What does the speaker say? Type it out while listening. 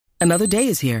Another day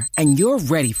is here, and you're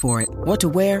ready for it. What to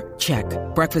wear? Check.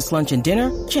 Breakfast, lunch, and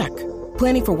dinner? Check.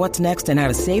 Planning for what's next and how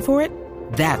to save for it?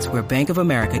 That's where Bank of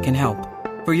America can help.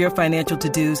 For your financial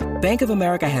to-dos, Bank of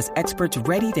America has experts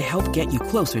ready to help get you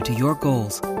closer to your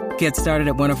goals. Get started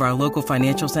at one of our local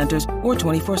financial centers or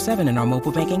 24/7 in our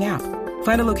mobile banking app.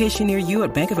 Find a location near you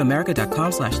at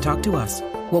bankofamerica.com/talktous.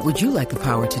 What would you like the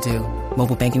power to do?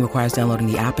 Mobile banking requires downloading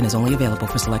the app and is only available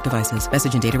for select devices.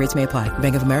 Message and data rates may apply.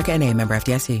 Bank of America N.A., member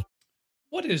FDIC.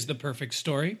 What is the perfect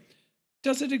story?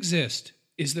 Does it exist?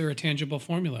 Is there a tangible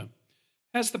formula?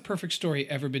 Has the perfect story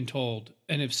ever been told?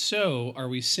 And if so, are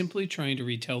we simply trying to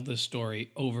retell this story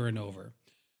over and over?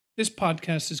 This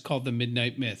podcast is called The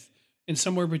Midnight Myth, and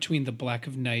somewhere between the black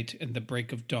of night and the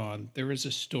break of dawn, there is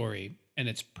a story, and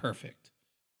it's perfect.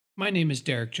 My name is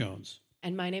Derek Jones.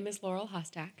 And my name is Laurel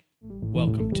Hostak.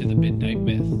 Welcome to The Midnight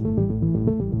Myth.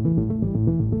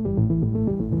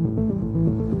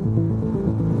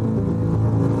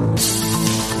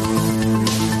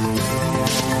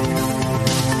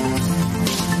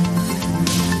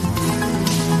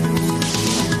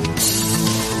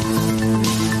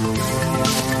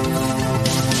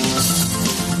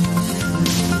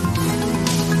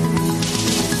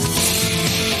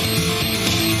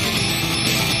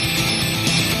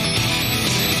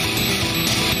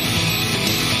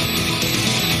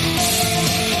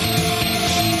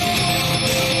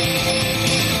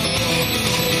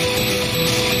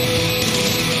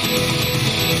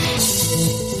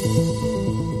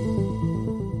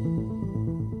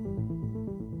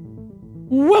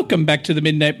 Welcome back to The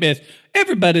Midnight Myth,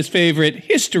 everybody's favorite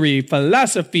history,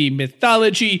 philosophy,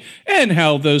 mythology, and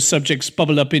how those subjects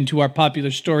bubble up into our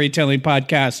popular storytelling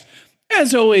podcast.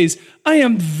 As always, I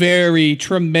am very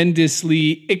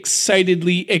tremendously,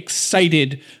 excitedly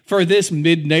excited for this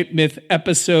Midnight Myth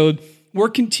episode. We're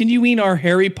continuing our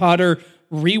Harry Potter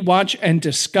rewatch and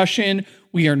discussion.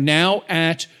 We are now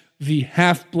at the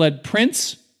Half-Blood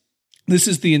Prince. This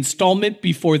is the installment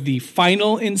before the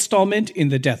final installment in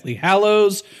the Deathly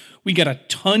Hallows. We got a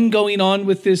ton going on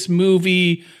with this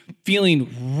movie. Feeling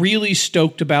really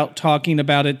stoked about talking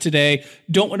about it today.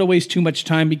 Don't want to waste too much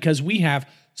time because we have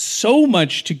so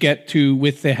much to get to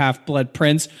with the Half-Blood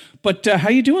Prince. But how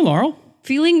you doing, Laurel?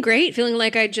 Feeling great. Feeling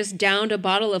like I just downed a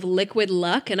bottle of liquid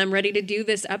luck, and I'm ready to do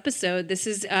this episode. This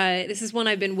is one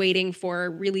I've been waiting for,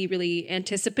 really, really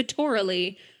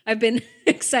anticipatorily. I've been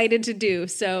excited to do.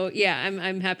 So yeah,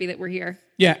 I'm happy that we're here.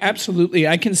 Yeah, absolutely.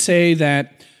 I can say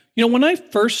that, when I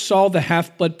first saw the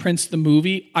Half-Blood Prince, the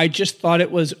movie, I just thought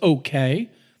it was okay.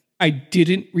 I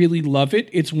didn't really love it.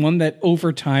 It's one that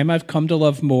over time I've come to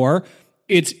love more.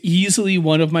 It's easily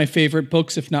one of my favorite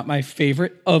books, if not my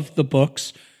favorite of the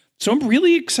books. So I'm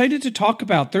really excited to talk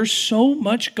about. There's so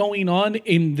much going on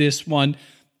in this one,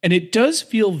 and it does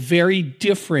feel very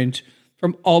different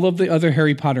from all of the other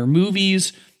Harry Potter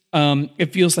movies.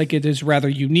 It feels like it is rather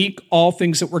unique. All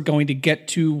things that we're going to get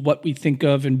to, what we think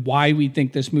of and why we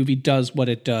think this movie does what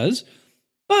it does.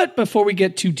 But before we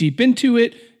get too deep into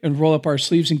it and roll up our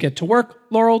sleeves and get to work,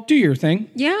 Laurel, do your thing.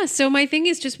 Yeah, so my thing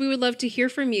is just we would love to hear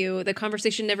from you. The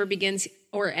conversation never begins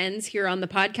or ends here on the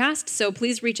podcast. So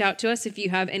please reach out to us if you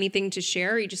have anything to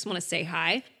share or you just want to say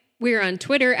hi. We're on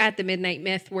Twitter at The Midnight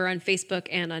Myth. We're on Facebook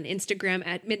and on Instagram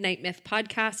at Midnight Myth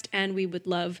Podcast. And we would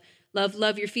love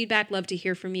your feedback. Love to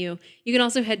hear from you. You can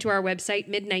also head to our website,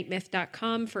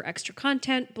 midnightmyth.com, for extra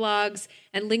content, blogs,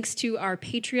 and links to our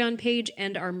Patreon page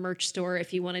and our merch store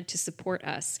if you wanted to support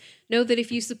us. Know that if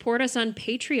you support us on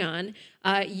Patreon,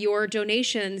 your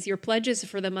donations, your pledges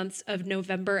for the months of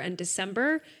November and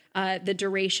December, the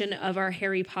duration of our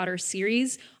Harry Potter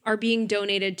series, are being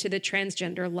donated to the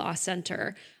Transgender Law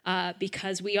Center.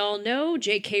 Because we all know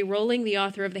J.K. Rowling, the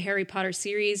author of the Harry Potter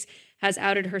series, has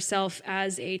outed herself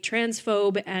as a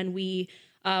transphobe, and we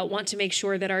want to make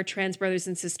sure that our trans brothers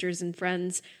and sisters and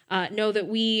friends know that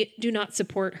we do not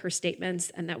support her statements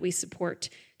and that we support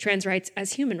trans rights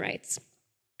as human rights.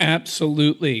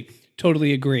 Absolutely.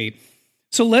 Totally agree.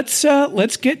 So let's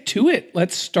get to it.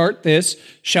 Let's start this.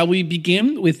 Shall we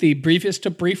begin with the briefest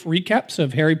of brief recaps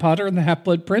of Harry Potter and the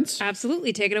Half-Blood Prince?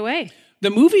 Absolutely. Take it away. The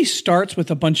movie starts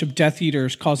with a bunch of Death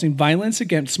Eaters causing violence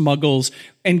against Muggles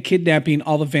and kidnapping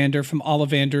Ollivander from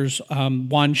Ollivander's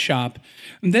wand shop.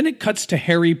 And then it cuts to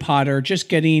Harry Potter just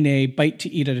getting a bite to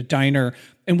eat at a diner.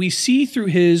 And we see through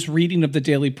his reading of the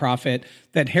Daily Prophet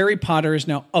that Harry Potter is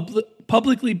now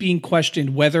publicly being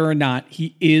questioned whether or not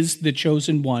he is the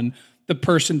chosen one, the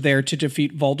person there to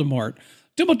defeat Voldemort.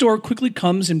 Dumbledore quickly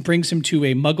comes and brings him to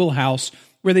a Muggle house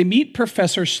where they meet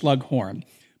Professor Slughorn.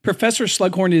 Professor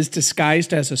Slughorn is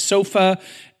disguised as a sofa,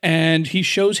 and he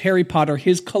shows Harry Potter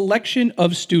his collection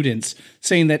of students,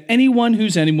 saying that anyone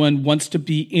who's anyone wants to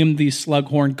be in the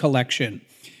Slughorn collection.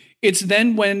 It's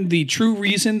then when the true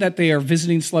reason that they are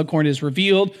visiting Slughorn is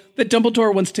revealed that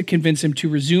Dumbledore wants to convince him to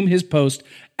resume his post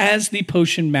as the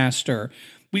potion master.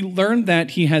 We learn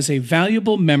that he has a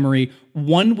valuable memory,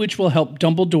 one which will help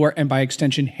Dumbledore and by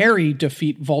extension Harry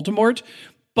defeat Voldemort,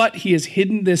 but he has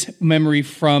hidden this memory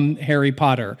from Harry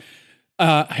Potter.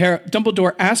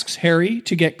 Dumbledore asks Harry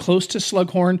to get close to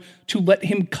Slughorn to let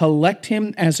him collect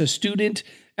him as a student,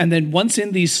 and then once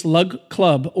in the Slug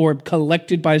Club or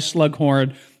collected by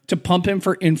Slughorn, to pump him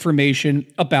for information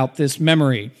about this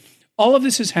memory. All of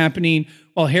this is happening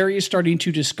while Harry is starting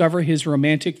to discover his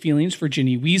romantic feelings for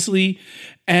Ginny Weasley,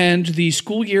 and the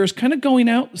school year is kind of going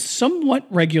out somewhat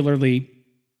regularly.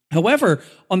 However,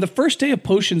 on the first day of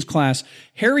potions class,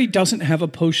 Harry doesn't have a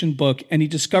potion book, and he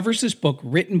discovers this book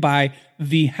written by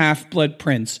the Half-Blood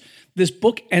Prince. This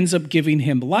book ends up giving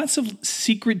him lots of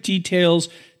secret details,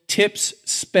 tips,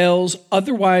 spells,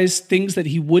 otherwise things that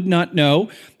he would not know,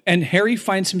 and Harry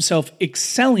finds himself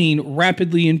excelling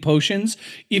rapidly in potions,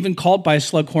 even called by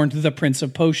Slughorn the Prince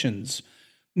of Potions.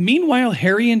 Meanwhile,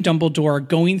 Harry and Dumbledore are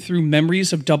going through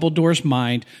memories of Dumbledore's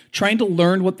mind, trying to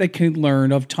learn what they can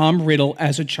learn of Tom Riddle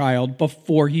as a child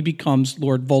before he becomes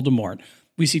Lord Voldemort.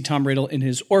 We see Tom Riddle in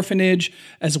his orphanage,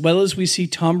 as well as we see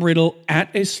Tom Riddle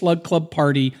at a Slug Club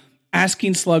party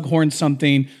asking Slughorn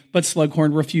something, but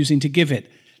Slughorn refusing to give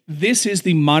it. This is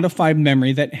the modified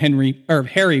memory that Harry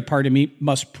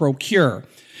must procure.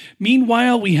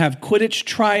 Meanwhile, we have Quidditch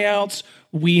tryouts.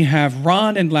 We have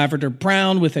Ron and Lavender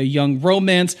Brown with a young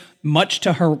romance, much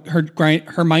to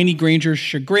Hermione Granger's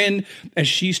chagrin, as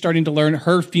she's starting to learn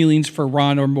her feelings for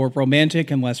Ron are more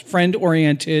romantic and less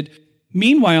friend-oriented.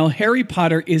 Meanwhile, Harry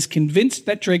Potter is convinced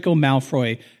that Draco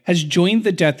Malfoy has joined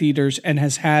the Death Eaters and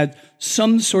has had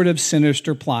some sort of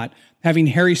sinister plot, having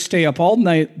Harry stay up all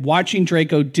night watching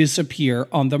Draco disappear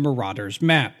on the Marauders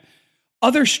map.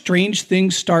 Other strange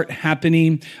things start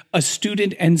happening. A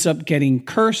student ends up getting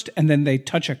cursed, and then they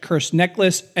touch a cursed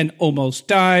necklace and almost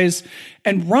dies.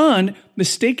 And Ron,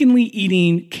 mistakenly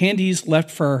eating candies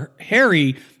left for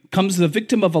Harry, becomes the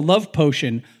victim of a love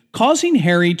potion, causing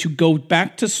Harry to go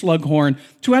back to Slughorn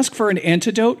to ask for an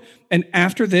antidote. And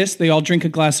after this, they all drink a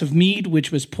glass of mead,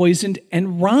 which was poisoned,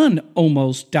 and Ron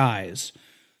almost dies.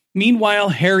 Meanwhile,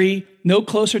 Harry, no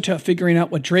closer to figuring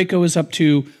out what Draco is up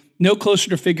to, no closer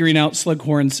to figuring out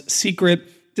Slughorn's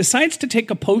secret, decides to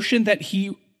take a potion that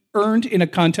he earned in a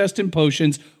contest in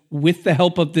potions with the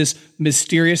help of this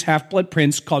mysterious half-blood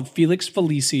prince called Felix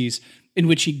Felicis, in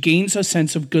which he gains a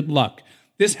sense of good luck.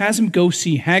 This has him go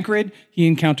see Hagrid, he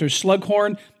encounters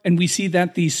Slughorn, and we see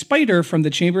that the spider from the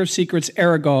Chamber of Secrets,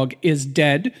 Aragog, is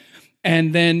dead,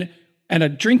 and then at a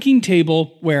drinking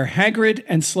table where Hagrid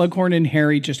and Slughorn and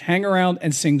Harry just hang around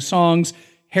and sing songs,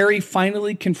 Harry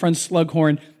finally confronts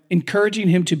Slughorn, encouraging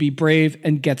him to be brave,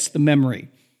 and gets the memory.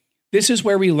 This is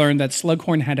where we learn that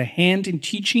Slughorn had a hand in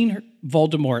teaching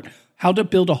Voldemort how to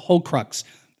build a Horcrux,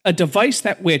 a device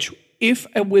that which, if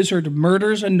a wizard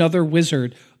murders another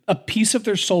wizard, a piece of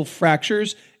their soul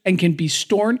fractures and can be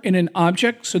stored in an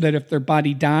object so that if their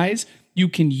body dies, you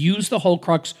can use the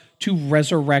Horcrux to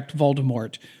resurrect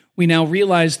Voldemort. We now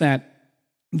realize that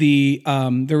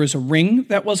there is a ring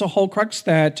that was a Horcrux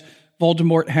that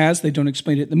Voldemort has. They don't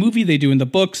explain it in the movie. They do in the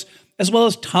books, as well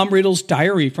as Tom Riddle's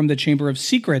diary from the Chamber of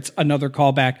Secrets, another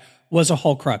callback, was a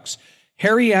Horcrux.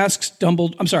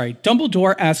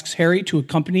 Dumbledore asks Harry to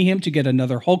accompany him to get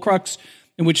another Horcrux,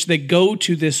 in which they go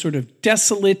to this sort of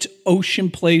desolate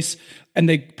ocean place, and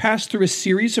they pass through a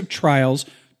series of trials.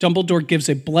 Dumbledore gives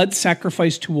a blood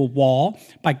sacrifice to a wall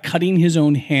by cutting his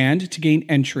own hand to gain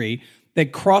entry. They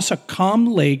cross a calm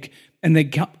lake, and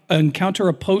they encounter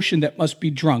a potion that must be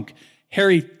drunk.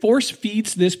 Harry force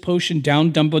feeds this potion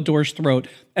down Dumbledore's throat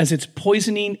as it's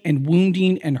poisoning and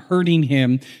wounding and hurting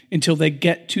him until they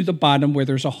get to the bottom where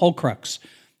there's a Horcrux.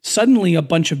 Suddenly, a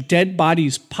bunch of dead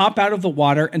bodies pop out of the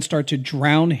water and start to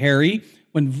drown Harry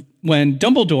when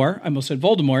Dumbledore, I almost said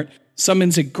Voldemort,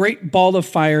 summons a great ball of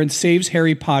fire and saves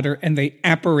Harry Potter, and they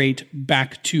apparate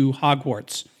back to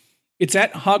Hogwarts. It's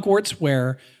at Hogwarts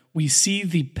where we see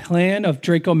the plan of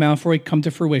Draco Malfoy come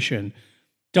to fruition.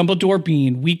 Dumbledore,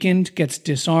 being weakened, gets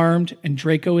disarmed, and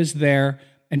Draco is there,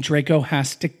 and Draco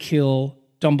has to kill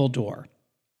Dumbledore.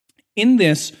 In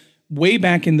this, way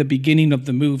back in the beginning of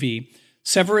the movie,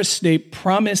 Severus Snape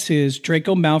promises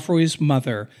Draco Malfoy's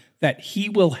mother that he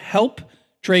will help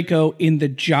Draco in the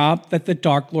job that the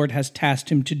Dark Lord has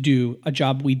tasked him to do, a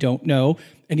job we don't know,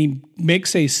 and he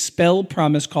makes a spell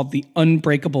promise called the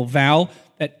Unbreakable Vow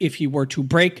that if he were to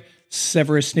break,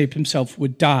 Severus Snape himself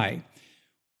would die.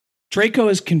 Draco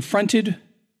has confronted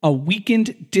a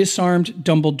weakened, disarmed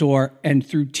Dumbledore, and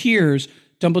through tears,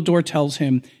 Dumbledore tells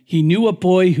him he knew a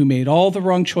boy who made all the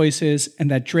wrong choices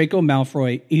and that Draco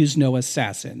Malfoy is no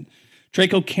assassin.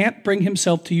 Draco can't bring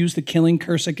himself to use the killing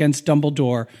curse against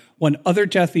Dumbledore when other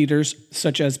Death Eaters,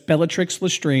 such as Bellatrix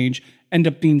Lestrange, end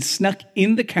up being snuck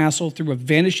in the castle through a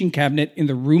vanishing cabinet in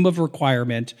the Room of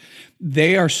Requirement.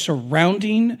 They are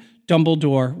surrounding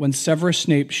Dumbledore when Severus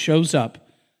Snape shows up.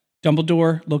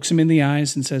 Dumbledore looks him in the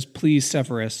eyes and says, "Please,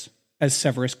 Severus," as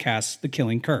Severus casts the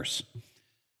killing curse.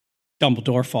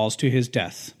 Dumbledore falls to his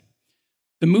death.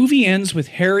 The movie ends with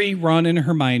Harry, Ron, and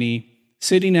Hermione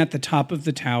sitting at the top of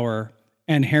the tower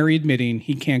and Harry admitting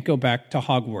he can't go back to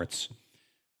Hogwarts.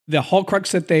 The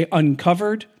Horcrux that they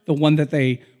uncovered, the one that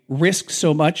they risked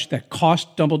so much that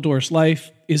cost Dumbledore's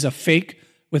life, is a fake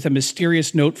with a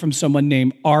mysterious note from someone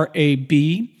named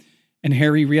R.A.B., and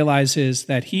Harry realizes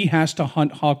that he has to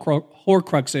hunt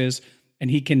Horcruxes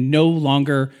and he can no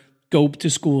longer go to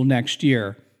school next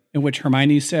year, in which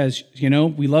Hermione says,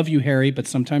 "We love you, Harry, but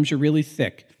sometimes you're really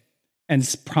thick," and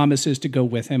promises to go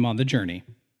with him on the journey.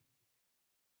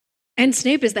 And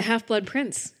Snape is the Half-Blood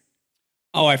Prince.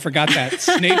 Oh, I forgot that.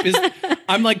 Snape is...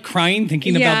 I'm like crying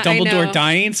thinking about Dumbledore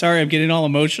dying. Sorry, I'm getting all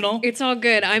emotional. It's all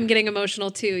good. I'm getting emotional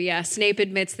too. Yeah, Snape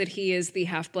admits that he is the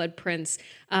Half-Blood Prince.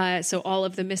 So all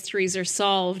of the mysteries are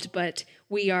solved, but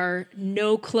we are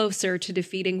no closer to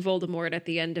defeating Voldemort at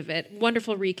the end of it.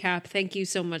 Wonderful recap. Thank you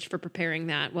so much for preparing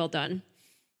that. Well done.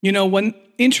 One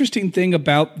interesting thing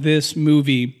about this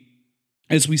movie,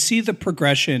 as we see the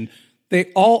progression,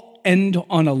 they all end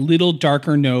on a little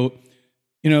darker note.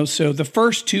 So the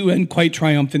first two end quite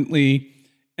triumphantly.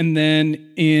 And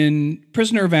then in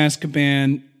Prisoner of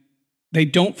Azkaban, they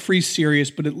don't free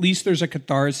Sirius, but at least there's a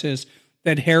catharsis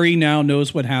that Harry now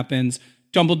knows what happens.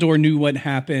 Dumbledore knew what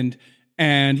happened,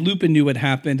 and Lupin knew what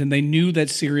happened, and they knew that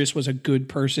Sirius was a good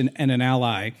person and an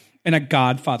ally and a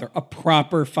godfather, a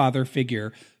proper father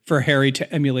figure for Harry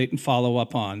to emulate and follow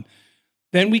up on.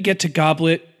 Then we get to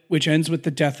Goblet, which ends with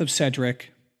the death of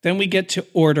Cedric. Then we get to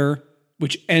Order,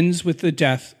 which ends with the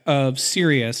death of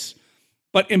Sirius.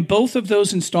 But in both of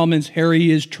those installments,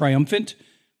 Harry is triumphant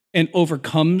and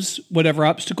overcomes whatever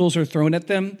obstacles are thrown at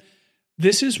them.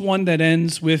 This is one that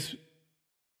ends with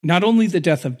not only the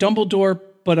death of Dumbledore,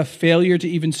 but a failure to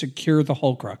even secure the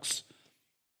Horcrux.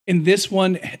 In this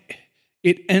one,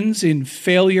 it ends in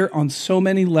failure on so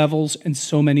many levels and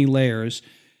so many layers.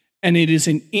 And it is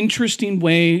an interesting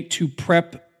way to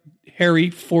prep Harry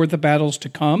for the battles to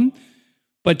come.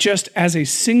 But just as a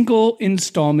single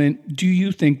installment, do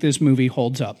you think this movie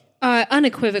holds up?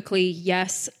 Unequivocally,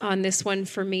 yes, on this one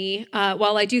for me.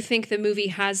 While I do think the movie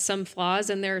has some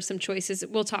flaws and there are some choices that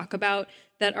we'll talk about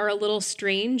that are a little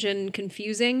strange and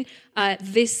confusing,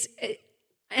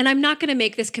 and I'm not going to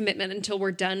make this commitment until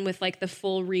we're done with like the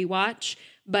full rewatch,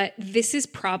 but this is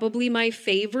probably my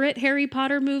favorite Harry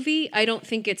Potter movie. I don't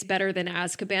think it's better than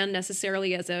Azkaban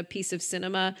necessarily as a piece of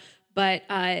cinema, but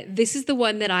this is the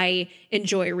one that I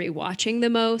enjoy rewatching the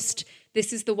most.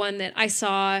 This is the one that I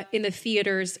saw in the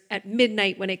theaters at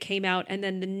midnight when it came out, and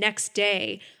then the next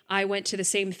day I went to the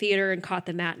same theater and caught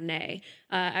the matinee.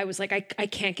 I was like, I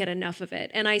can't get enough of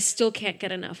it, and I still can't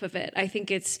get enough of it. I think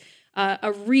it's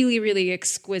a really, really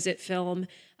exquisite film,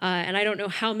 and I don't know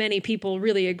how many people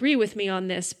really agree with me on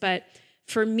this, but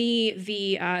for me,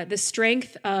 the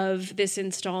strength of this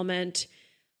installment,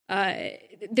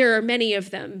 there are many of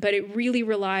them, but it really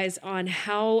relies on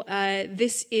how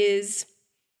this is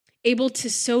able to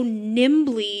so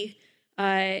nimbly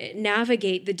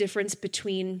navigate the difference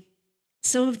between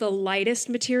some of the lightest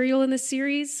material in the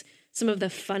series, some of the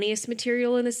funniest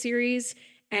material in the series,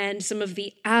 and some of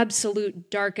the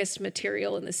absolute darkest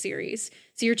material in the series.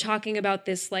 So you're talking about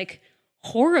this like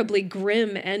horribly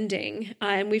grim ending,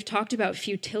 and we've talked about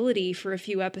futility for a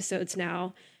few episodes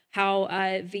now, how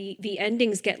the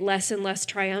endings get less and less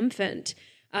triumphant,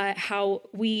 how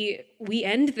we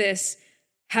end this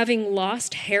having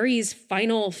lost Harry's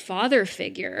final father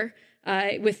figure,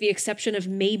 with the exception of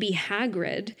maybe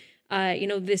Hagrid.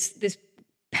 This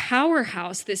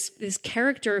powerhouse, this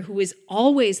character who is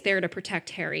always there to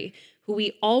protect Harry, who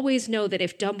we always know that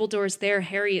if Dumbledore's there,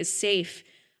 Harry is safe.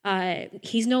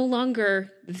 He's no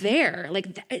longer there.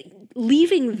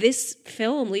 Leaving this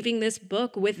film, leaving this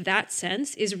book with that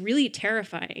sense is really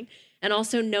terrifying. And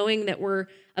also knowing that we're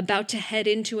about to head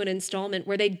into an installment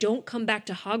where they don't come back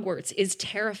to Hogwarts is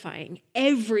terrifying.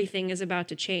 Everything is about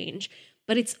to change.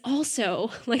 But it's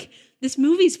also this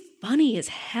movie's funny as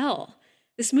hell.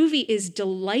 This movie is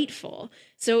delightful.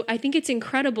 So I think it's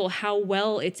incredible how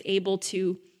well it's able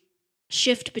to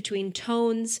shift between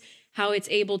tones, how it's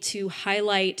able to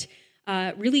highlight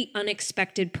really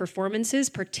unexpected performances,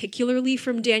 particularly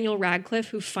from Daniel Radcliffe,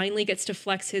 who finally gets to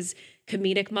flex his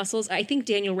comedic muscles. I think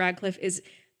Daniel Radcliffe is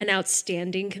an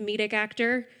outstanding comedic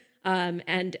actor,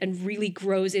 and really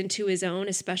grows into his own,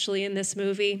 especially in this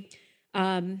movie.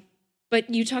 But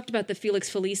you talked about the Felix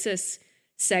Felicis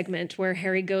segment where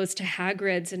Harry goes to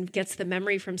Hagrid's and gets the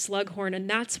memory from Slughorn, and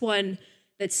that's one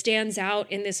that stands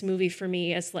out in this movie for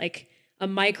me as like a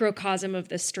microcosm of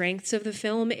the strengths of the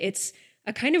film. It's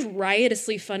a kind of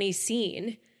riotously funny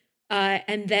scene,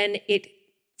 and then it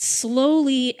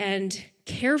slowly and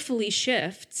carefully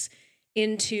shifts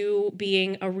into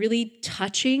being a really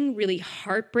touching, really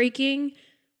heartbreaking,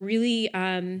 really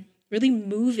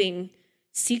moving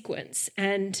sequence.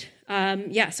 And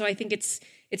so I think it's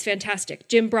fantastic.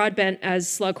 Jim Broadbent as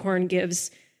Slughorn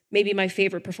gives maybe my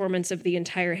favorite performance of the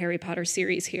entire Harry Potter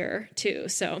series here too.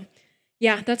 So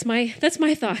yeah, that's my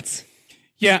thoughts.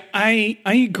 Yeah, I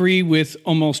agree with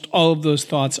almost all of those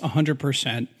thoughts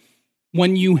 100%.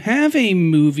 When you have a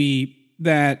movie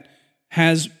that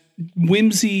has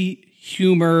whimsy,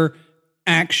 humor,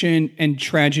 action, and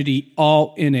tragedy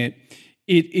all in it,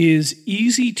 it is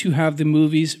easy to have the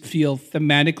movies feel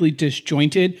thematically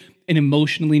disjointed and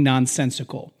emotionally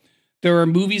nonsensical. There are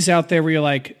movies out there where you're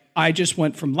like, I just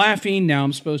went from laughing, now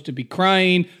I'm supposed to be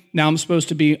crying, now I'm supposed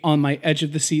to be on my edge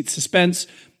of the seat suspense.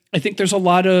 I think there's a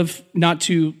lot of, not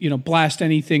to, blast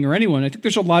anything or anyone, I think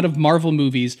there's a lot of Marvel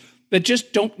movies that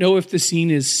just don't know if the scene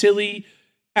is silly,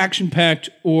 action-packed,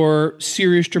 or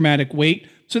serious dramatic weight.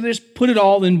 So they just put it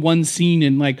all in one scene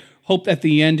and hope at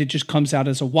the end it just comes out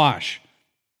as a wash.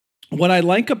 What I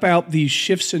like about these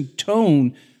shifts in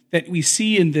tone that we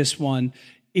see in this one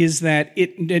is that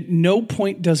at no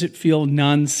point does it feel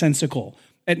nonsensical.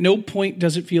 At no point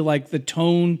does it feel like the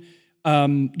tone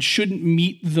shouldn't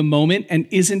meet the moment and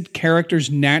isn't characters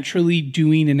naturally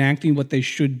doing and acting what they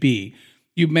should be.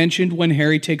 You mentioned when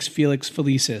Harry takes Felix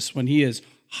Felicis, when he is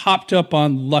hopped up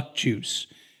on luck juice,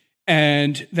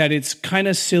 and that it's kind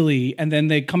of silly, and then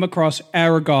they come across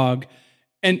Aragog,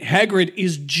 and Hagrid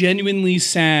is genuinely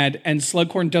sad, and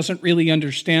Slughorn doesn't really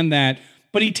understand that,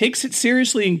 but he takes it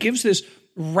seriously and gives this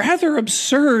rather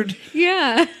absurd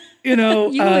eulogy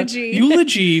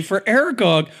for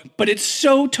Aragog, but it's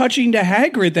so touching to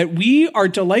Hagrid that we are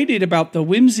delighted about the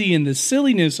whimsy and the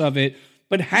silliness of it,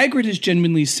 but Hagrid is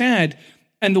genuinely sad,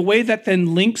 and the way that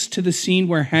then links to the scene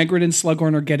where Hagrid and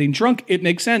Slughorn are getting drunk, it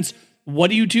makes sense. What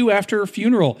do you do after a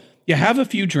funeral? You have a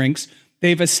few drinks.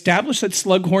 They've established that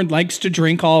Slughorn likes to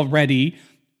drink already,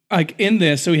 in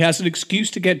this, so he has an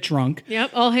excuse to get drunk.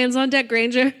 Yep, all hands on deck,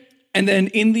 Granger. And then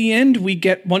in the end, we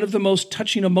get one of the most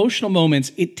touching emotional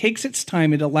moments. It takes its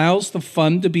time. It allows the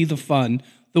fun to be the fun,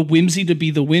 the whimsy to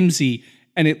be the whimsy,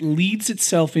 and it leads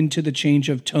itself into the change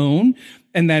of tone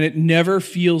and that it never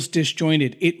feels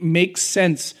disjointed. It makes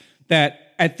sense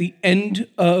that at the end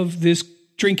of this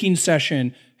drinking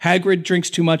session, Hagrid drinks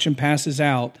too much and passes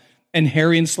out, and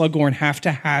Harry and Slughorn have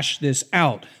to hash this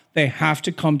out. They have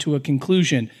to come to a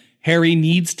conclusion. Harry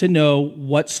needs to know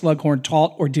what Slughorn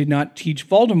taught or did not teach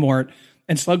Voldemort,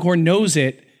 and Slughorn knows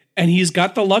it, and he's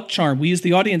got the luck charm. We as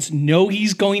the audience know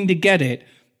he's going to get it,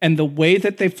 and the way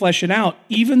that they flesh it out,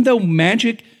 even though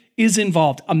magic is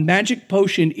involved, a magic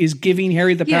potion is giving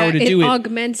Harry the power to do it. It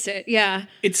augments it, yeah.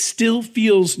 It still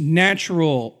feels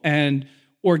natural and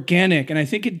organic, and I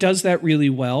think it does that really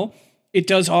well. It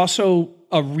does also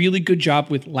a really good job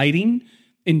with lighting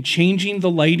and changing the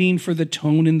lighting for the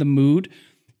tone and the mood.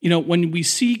 When we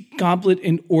see Goblet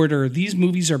and Order, these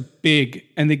movies are big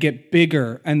and they get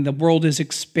bigger and the world is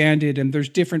expanded and there's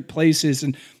different places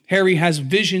and Harry has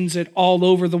visions all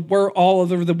over the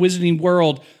wizarding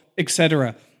world,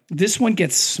 etc. This one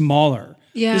gets smaller.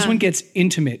 Yeah. This one gets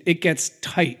intimate. It gets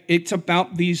tight. It's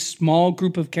about these small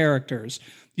group of characters.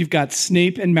 You've got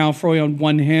Snape and Malfoy on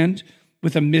one hand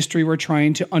with a mystery we're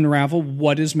trying to unravel.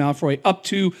 What is Malfoy up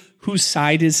to? Whose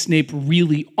side is Snape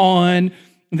really on?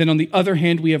 And then on the other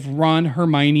hand, we have Ron,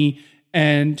 Hermione,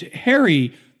 and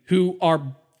Harry, who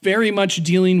are very much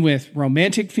dealing with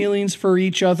romantic feelings for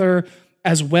each other,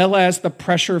 as well as the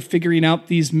pressure of figuring out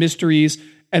these mysteries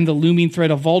and the looming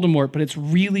threat of Voldemort. But it's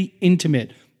really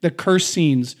intimate. The curse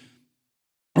scenes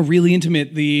are really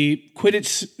intimate. The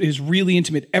Quidditch is really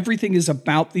intimate. Everything is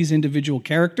about these individual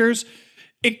characters,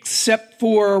 except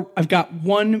for I've got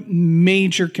one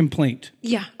major complaint.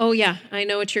 Yeah. Oh, yeah. I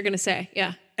know what you're going to say.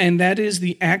 Yeah. And that is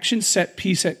the action set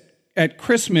piece at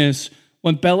Christmas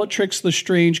when Bellatrix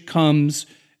Lestrange comes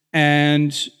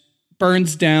and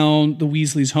burns down the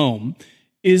Weasleys' home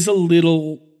is a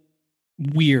little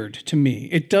weird to me.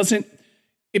 It doesn't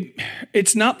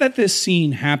it's not that this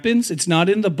scene happens. It's not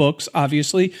in the books,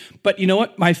 obviously. But you know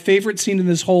what? My favorite scene in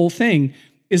this whole thing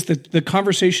is the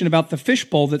conversation about the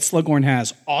fishbowl that Slughorn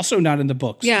has. Also not in the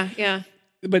books. Yeah.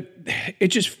 But it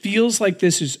just feels like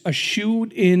this is a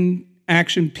shoe-in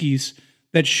action piece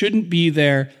that shouldn't be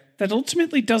there, that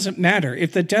ultimately doesn't matter.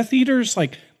 If the Death Eaters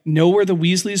know where the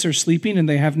Weasleys are sleeping and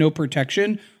they have no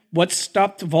protection, what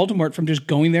stopped Voldemort from just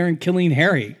going there and killing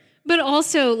Harry? But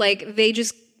also, they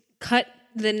just cut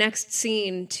the next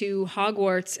scene to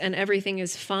Hogwarts and everything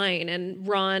is fine, and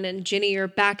Ron and Ginny are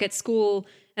back at school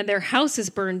and their house is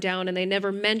burned down and they never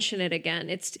mention it again.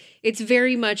 It's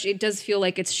very much, it does feel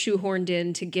like it's shoehorned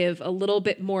in to give a little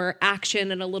bit more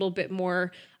action and a little bit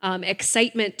more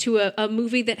excitement to a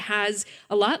movie that has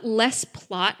a lot less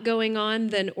plot going on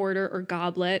than Order or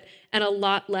Goblet, and a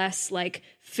lot less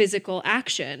physical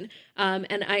action.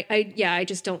 And I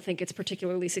just don't think it's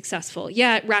particularly successful.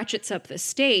 Yeah, it ratchets up the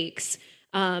stakes,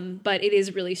 but it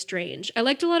is really strange. I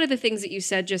liked a lot of the things that you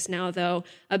said just now, though,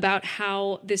 about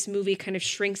how this movie kind of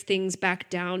shrinks things back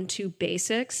down to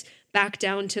basics, back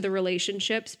down to the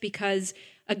relationships, because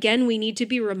again, we need to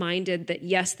be reminded that,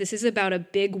 yes, this is about a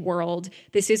big world.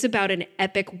 This is about an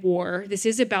epic war. This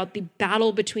is about the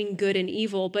battle between good and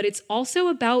evil, but it's also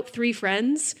about three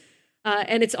friends.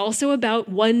 And it's also about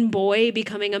one boy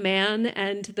becoming a man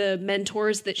and the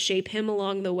mentors that shape him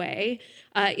along the way.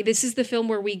 This is the film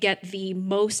where we get the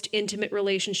most intimate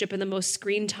relationship and the most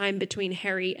screen time between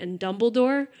Harry and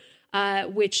Dumbledore,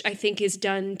 which I think is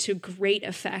done to great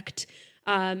effect,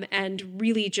 and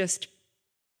really just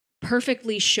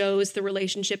perfectly shows the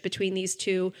relationship between these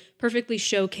two, perfectly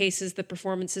showcases the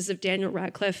performances of Daniel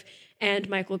Radcliffe and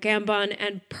Michael Gambon,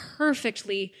 and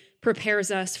perfectly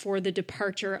prepares us for the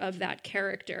departure of that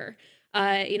character.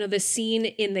 The scene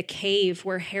in the cave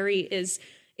where Harry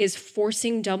is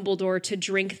forcing Dumbledore to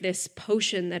drink this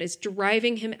potion that is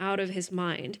driving him out of his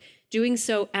mind, doing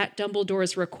so at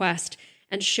Dumbledore's request,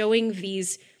 and showing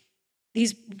these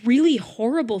really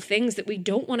horrible things that we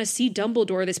don't want to see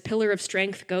Dumbledore, this pillar of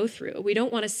strength, go through. We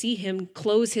don't want to see him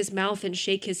close his mouth and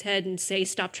shake his head and say,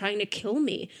 "Stop trying to kill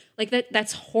me."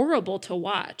 That's horrible to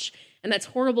watch. And that's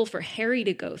horrible for Harry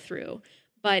to go through.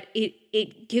 But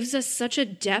it gives us such a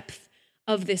depth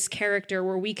of this character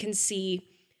where we can see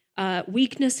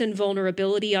weakness and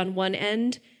vulnerability on one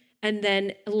end, and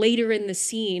then later in the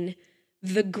scene,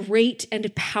 the great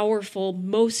and powerful,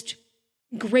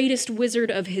 greatest wizard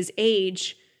of his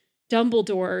age,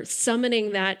 Dumbledore,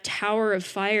 summoning that tower of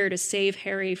fire to save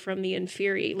Harry from the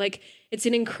Inferi. It's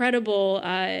an incredible,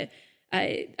 I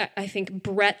think,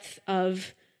 breadth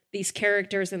of these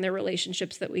characters and their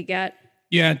relationships that we get.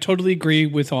 Yeah, totally agree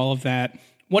with all of that.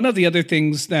 One of the other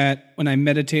things that when I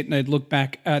meditate and I look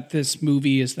back at this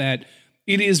movie is that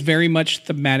it is very much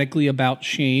thematically about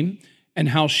shame and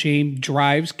how shame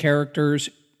drives characters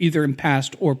either in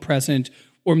past or present,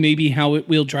 or maybe how it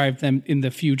will drive them in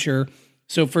the future.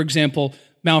 So, for example,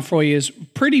 Malfoy is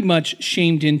pretty much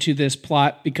shamed into this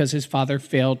plot because his father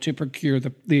failed to procure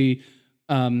the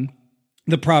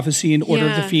prophecy in Order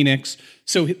of the Phoenix.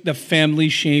 So the family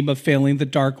shame of failing the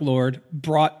Dark Lord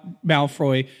brought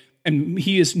Malfoy, and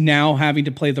he is now having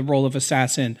to play the role of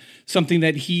assassin, something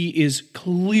that he is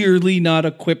clearly not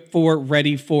equipped for,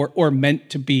 ready for, or meant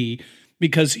to be,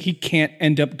 because he can't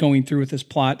end up going through with this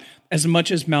plot. As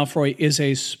much as Malfoy is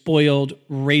a spoiled,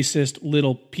 racist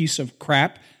little piece of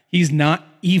crap, he's not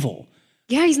evil.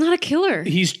 Yeah, he's not a killer.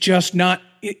 He's just not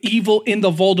evil in the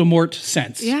Voldemort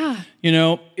sense. Yeah.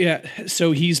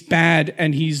 So he's bad,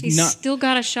 and he's not still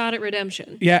got a shot at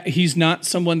redemption. Yeah, he's not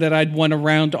someone that I'd want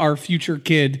around our future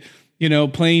kid,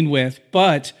 playing with,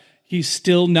 but he's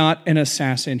still not an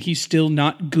assassin. He's still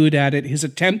not good at it. His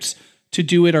attempts to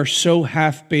do it are so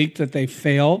half-baked that they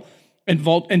fail, and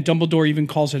Dumbledore even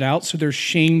calls it out, so there's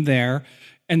shame there.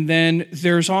 And then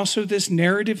there's also this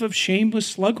narrative of shame with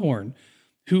Slughorn,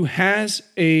 who has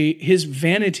his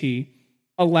vanity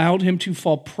allowed him to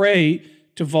fall prey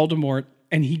to Voldemort,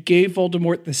 and he gave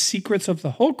Voldemort the secrets of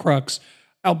the Horcrux,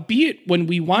 albeit when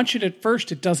we watch it at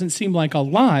first, it doesn't seem like a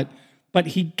lot, but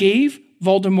he gave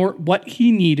Voldemort what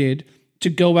he needed to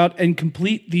go out and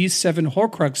complete these 7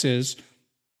 Horcruxes,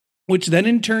 which then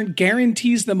in turn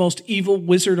guarantees the most evil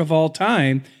wizard of all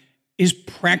time is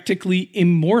practically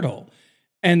immortal.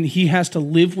 And he has to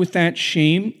live with that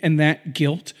shame and that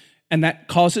guilt, and that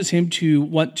causes him to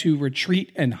want to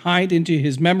retreat and hide into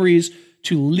his memories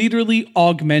to literally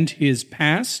augment his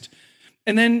past.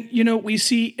 And then, we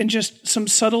see in just some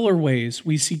subtler ways,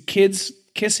 we see kids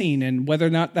kissing and whether or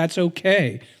not that's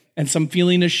okay, and some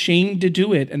feeling ashamed to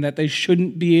do it and that they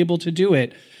shouldn't be able to do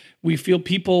it. We feel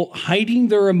people hiding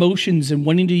their emotions and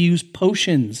wanting to use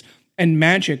potions and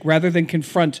magic rather than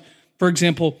confront. For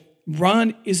example,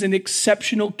 Ron is an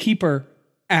exceptional keeper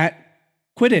at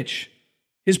Quidditch.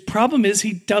 His problem is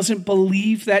he doesn't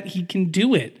believe that he can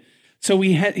do it. So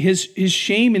he had his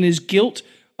shame and his guilt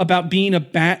about being a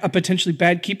potentially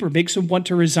bad keeper makes him want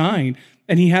to resign.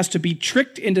 And he has to be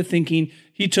tricked into thinking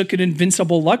he took an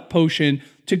invincible luck potion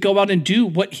to go out and do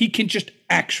what he can just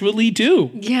actually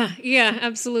do. Yeah,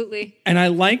 absolutely. And I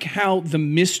like how the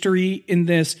mystery in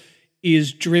this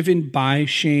is driven by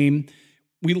shame.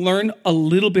 We learn a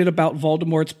little bit about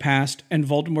Voldemort's past and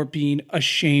Voldemort being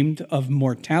ashamed of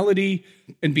mortality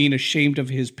and being ashamed of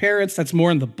his parents. That's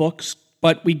more in the books.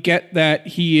 But we get that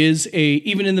he is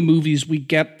even in the movies, we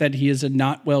get that he is a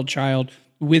not well child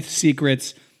with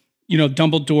secrets. You know,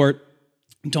 Dumbledore,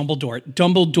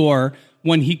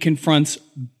 when he confronts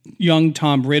young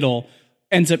Tom Riddle,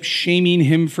 ends up shaming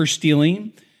him for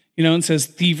stealing, and says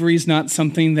thievery is not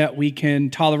something that we can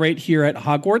tolerate here at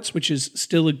Hogwarts, which is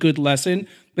still a good lesson,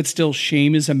 but still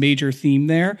shame is a major theme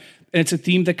there. And it's a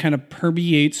theme that kind of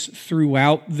permeates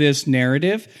throughout this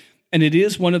narrative. And it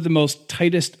is one of the most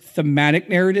tightest thematic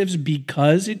narratives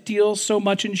because it deals so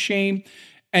much in shame.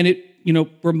 And it,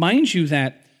 reminds you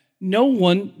that no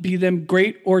one, be them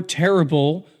great or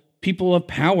terrible, people of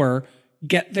power,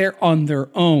 get there on their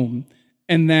own.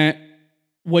 And that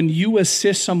when you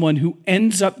assist someone who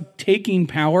ends up taking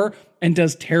power and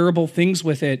does terrible things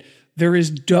with it,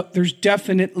 there's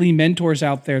definitely mentors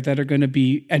out there that are going to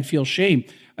be and feel shame.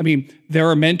 I mean, there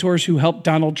are mentors who helped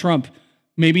Donald Trump,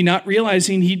 maybe not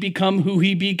realizing he'd become who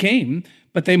he became,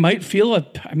 but they might feel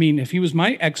if he was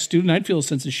my ex-student, I'd feel a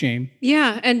sense of shame.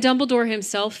 Yeah, and Dumbledore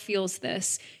himself feels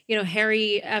this.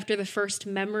 Harry, after the first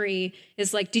memory,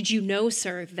 is like, did you know,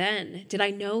 sir, then? Did I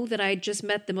know that I had just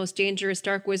met the most dangerous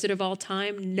dark wizard of all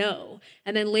time? No.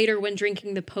 And then later, when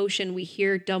drinking the potion, we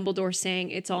hear Dumbledore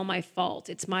saying, it's all my fault.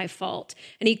 It's my fault.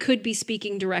 And he could be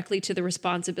speaking directly to the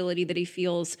responsibility that he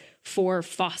feels for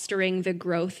fostering the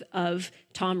growth of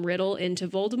Tom Riddle into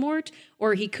Voldemort,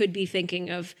 or he could be thinking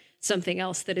of something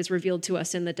else that is revealed to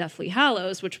us in the Deathly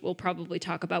Hallows, which we'll probably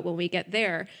talk about when we get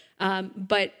there.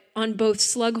 But on both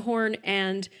Slughorn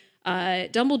and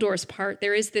Dumbledore's part,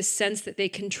 there is this sense that they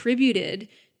contributed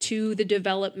to the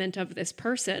development of this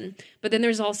person. But then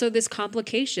there's also this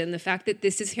complication, the fact that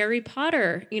this is Harry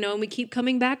Potter, and we keep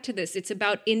coming back to this. It's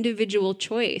about individual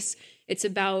choice. It's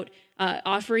about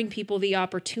offering people the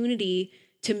opportunity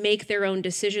to make their own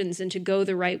decisions and to go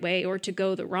the right way or to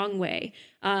go the wrong way.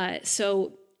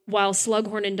 So while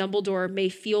Slughorn and Dumbledore may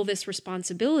feel this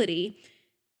responsibility,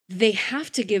 they have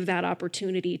to give that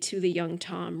opportunity to the young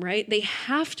Tom, right? They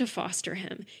have to foster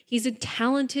him. He's a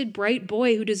talented, bright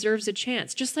boy who deserves a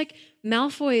chance. Just like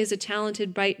Malfoy is a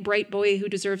talented, bright boy who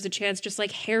deserves a chance. Just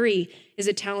like Harry is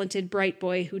a talented, bright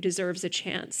boy who deserves a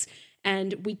chance.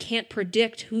 And we can't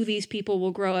predict who these people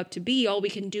will grow up to be. All we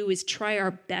can do is try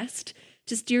our best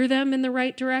to steer them in the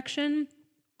right direction.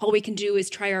 All we can do is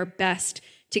try our best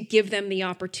to give them the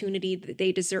opportunity that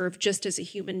they deserve just as a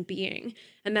human being.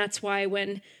 And that's why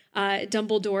when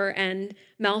Dumbledore and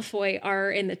Malfoy are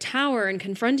in the tower and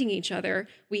confronting each other,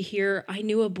 we hear, I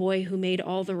knew a boy who made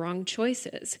all the wrong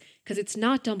choices. Because it's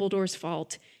not Dumbledore's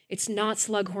fault. It's not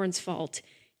Slughorn's fault.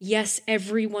 Yes,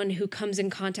 everyone who comes in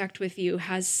contact with you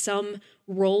has some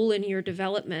role in your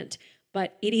development,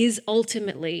 but it is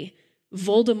ultimately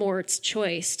Voldemort's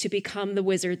choice to become the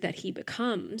wizard that he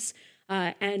becomes.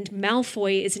 And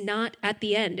Malfoy is not at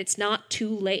the end. It's not too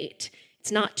late.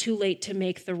 It's not too late to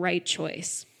make the right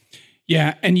choice.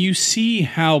 Yeah, and you see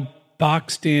how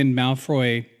boxed in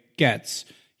Malfoy gets.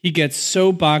 He gets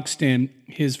so boxed in.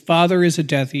 His father is a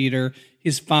Death Eater.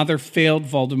 His father failed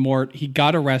Voldemort. He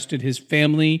got arrested. His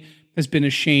family has been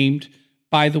ashamed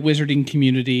by the wizarding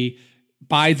community,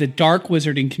 by the dark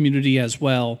wizarding community as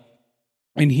well.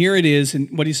 And here it is.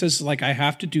 And what he says is like, I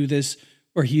have to do this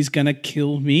or he's going to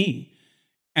kill me.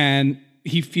 And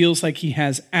he feels like he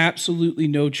has absolutely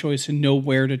no choice and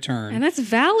nowhere to turn. And that's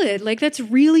valid. Like, that's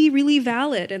really, really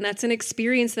valid. And that's an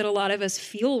experience that a lot of us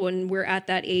feel when we're at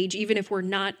that age, even if we're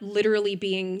not literally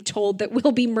being told that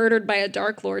we'll be murdered by a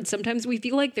Dark Lord. Sometimes we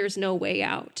feel like there's no way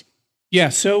out. Yeah,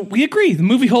 so we agree. The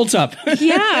movie holds up.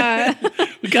 Yeah.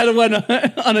 We kind of went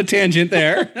on a tangent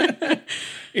there.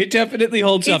 It definitely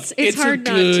holds up. It's hard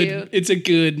not to. It's a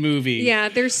good movie. Yeah,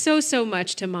 there's so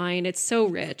much to mine. It's so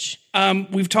rich.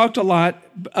 We've talked a lot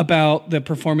about the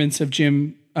performance of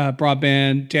Jim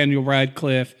Broadbent, Daniel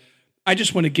Radcliffe. I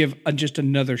just want to give just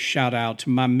another shout out to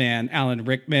my man, Alan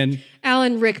Rickman.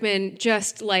 Alan Rickman,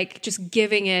 just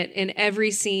giving it in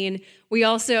every scene. We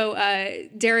also,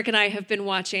 Derek and I have been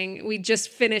watching, we just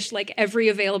finished like every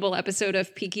available episode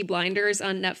of Peaky Blinders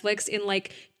on Netflix in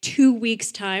like 2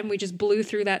 weeks' time. We just blew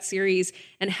through that series,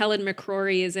 and Helen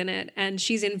McCrory is in it. And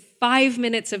she's in 5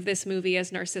 minutes of this movie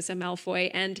as Narcissa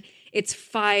Malfoy, and it's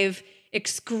 5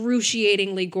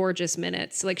 excruciatingly gorgeous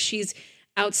minutes. Like, she's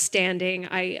outstanding.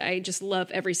 I just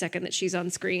love every second that she's on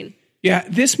screen. Yeah,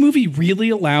 this movie really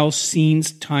allows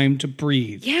scenes time to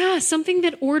breathe. Yeah, something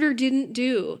that Order didn't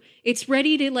do. It's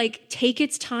ready to like take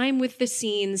its time with the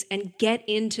scenes and get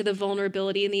into the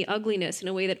vulnerability and the ugliness in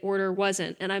a way that Order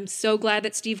wasn't. And I'm so glad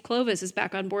that Steve Kloves is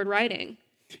back on board writing.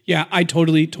 Yeah, I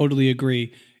totally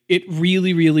agree. It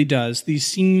really, really does. These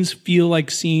scenes feel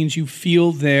like scenes. You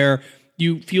feel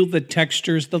you feel the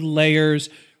textures, the layers.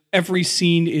 Every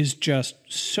scene is just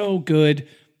so good.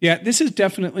 Yeah, this is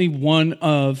definitely one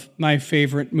of my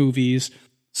favorite movies.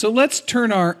 So let's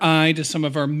turn our eye to some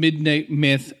of our Midnight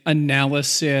Myth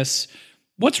analysis.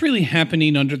 What's really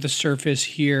happening under the surface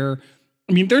here?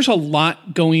 I mean, there's a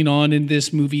lot going on in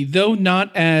this movie, though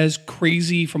not as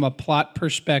crazy from a plot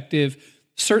perspective.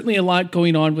 Certainly a lot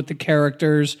going on with the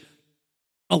characters.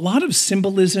 A lot of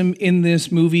symbolism in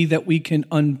this movie that we can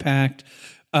unpack,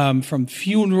 from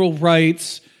funeral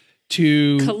rites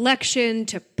to collection,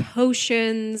 to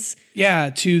potions. Yeah,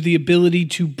 to the ability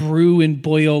to brew and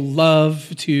boil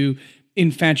love, to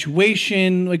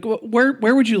infatuation. Like,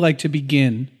 where would you like to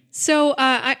begin? So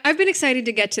I've been excited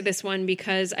to get to this one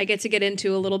because I get to get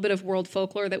into a little bit of world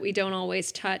folklore that we don't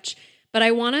always touch. But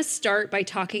I want to start by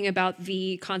talking about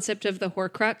the concept of the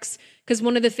Horcrux, because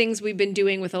one of the things we've been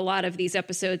doing with a lot of these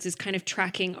episodes is kind of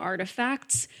tracking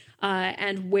artifacts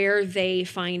and where they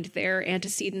find their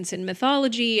antecedents in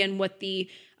mythology and what the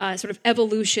sort of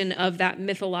evolution of that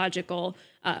mythological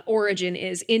origin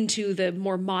is into the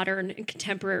more modern and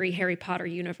contemporary Harry Potter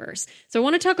universe. So I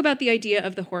want to talk about the idea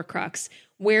of the Horcrux,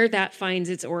 where that finds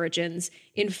its origins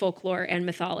in folklore and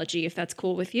mythology, if that's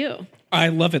cool with you. I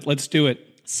love it. Let's do it.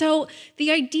 So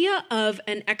the idea of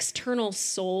an external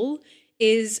soul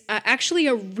is actually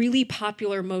a really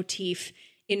popular motif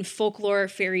in folklore,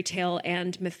 fairy tale,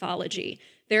 and mythology.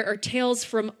 There are tales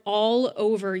from all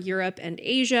over Europe and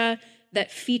Asia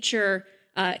that feature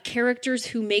characters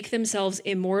who make themselves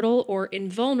immortal or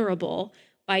invulnerable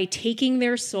by taking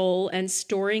their soul and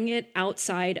storing it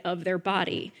outside of their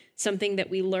body, something that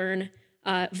we learn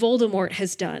Voldemort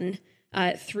has done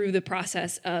through the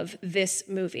process of this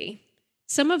movie.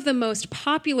 Some of the most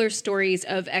popular stories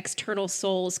of external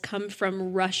souls come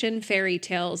from Russian fairy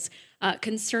tales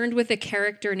concerned with a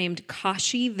character named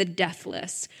Kashi the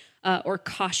Deathless, or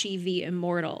Kashi the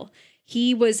Immortal.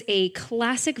 He was a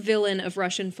classic villain of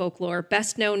Russian folklore,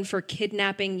 best known for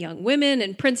kidnapping young women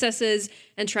and princesses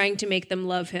and trying to make them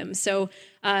love him. So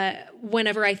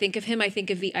whenever I think of him, I think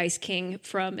of the Ice King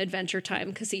from Adventure Time,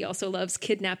 because he also loves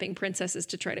kidnapping princesses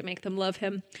to try to make them love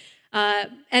him.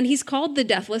 And he's called the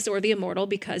Deathless or the Immortal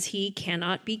because he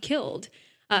cannot be killed.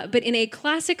 But in a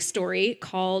classic story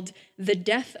called The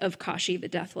Death of Kashi the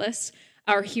Deathless,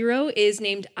 our hero is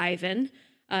named Ivan.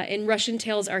 In Russian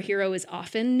tales, our hero is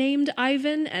often named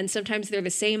Ivan, and sometimes they're the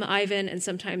same Ivan, and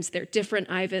sometimes they're different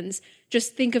Ivans.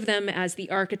 Just think of them as the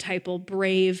archetypal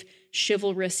brave,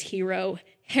 chivalrous hero,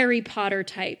 Harry Potter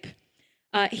type.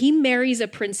 He marries a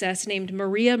princess named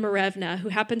Maria Marevna, who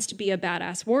happens to be a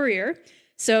badass warrior.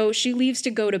 So she leaves to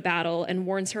go to battle and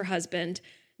warns her husband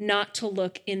not to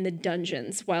look in the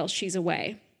dungeons while she's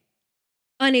away.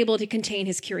 Unable to contain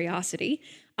his curiosity,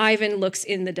 Ivan looks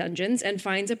in the dungeons and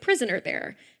finds a prisoner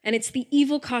there, and it's the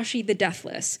evil Kashi the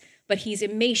Deathless, but he's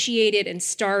emaciated and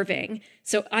starving,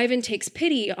 so Ivan takes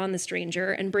pity on the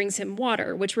stranger and brings him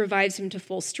water, which revives him to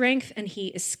full strength, and he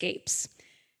escapes.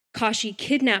 Kashi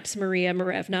kidnaps Maria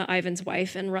Marevna, Ivan's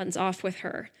wife, and runs off with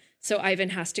her, so Ivan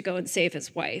has to go and save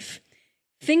his wife.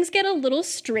 Things get a little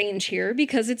strange here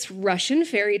because it's Russian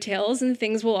fairy tales and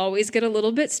things will always get a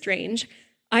little bit strange.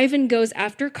 Ivan goes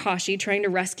after Kashi trying to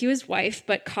rescue his wife,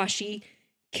 but Kashi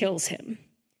kills him.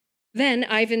 Then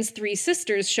Ivan's 3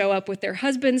 sisters show up with their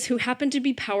husbands who happen to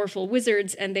be powerful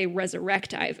wizards and they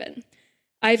resurrect Ivan.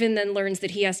 Ivan then learns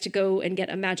that he has to go and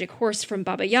get a magic horse from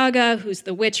Baba Yaga, who's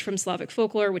the witch from Slavic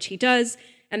folklore, which he does,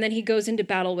 and then he goes into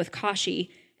battle with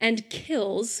Kashi and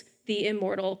kills the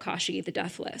immortal Kashi the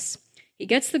Deathless. He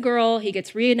gets the girl, he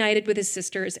gets reunited with his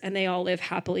sisters, and they all live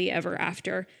happily ever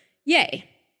after. Yay!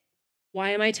 Why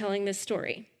am I telling this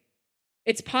story?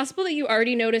 It's possible that you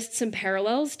already noticed some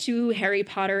parallels to Harry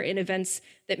Potter in events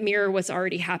that mirror what's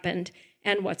already happened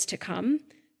and what's to come.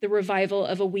 the revival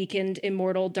of a weakened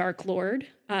immortal Dark Lord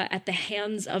at the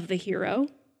hands of the hero.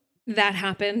 That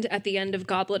happened at the end of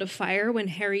Goblet of Fire when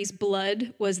Harry's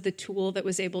blood was the tool that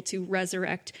was able to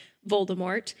resurrect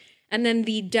Voldemort. And then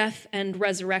the death and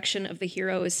resurrection of the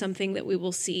hero is something that we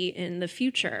will see in the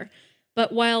future.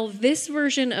 But while this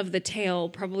version of the tale,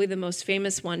 probably the most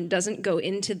famous one, doesn't go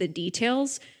into the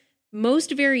details,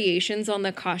 most variations on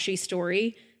the Kashi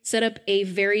story set up a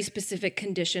very specific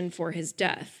condition for his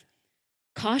death.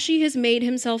 Kashi has made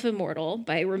himself immortal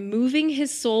by removing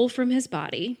his soul from his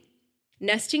body,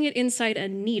 nesting it inside a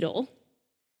needle,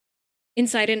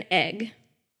 inside an egg,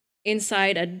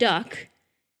 inside a duck,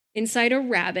 inside a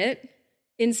rabbit,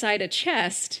 inside a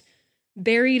chest,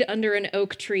 buried under an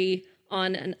oak tree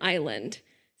on an island.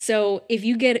 So if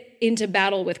you get into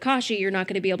battle with Kashi, you're not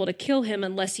going to be able to kill him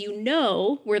unless you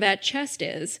know where that chest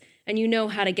is and you know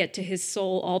how to get to his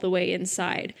soul all the way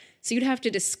inside. So you'd have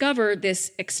to discover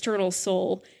this external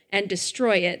soul and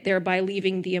destroy it, thereby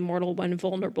leaving the immortal one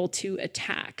vulnerable to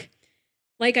attack.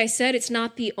 Like I said, it's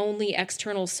not the only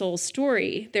external soul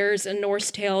story. There's a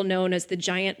Norse tale known as the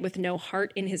giant with no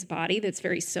heart in his body that's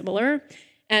very similar,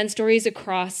 and stories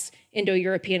across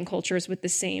Indo-European cultures with the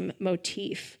same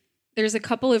motif. There's a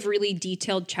couple of really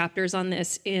detailed chapters on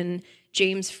this in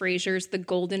James Frazier's The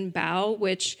Golden Bough,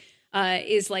 which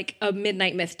is like a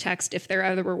Midnight Myth text if there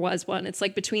ever was one. It's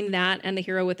like between that and The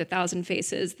Hero with a Thousand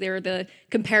Faces. They're the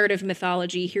comparative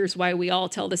mythology, here's why we all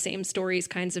tell the same stories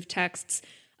kinds of texts.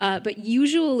 But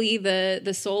usually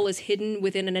the soul is hidden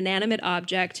within an inanimate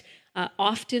object,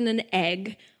 often an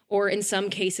egg, or in some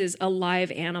cases, a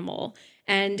live animal.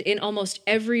 And in almost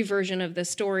every version of the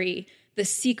story, the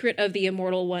secret of the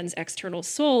immortal one's external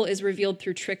soul is revealed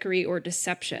through trickery or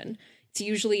deception. It's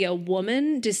usually a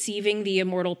woman deceiving the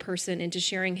immortal person into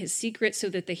sharing his secret so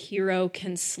that the hero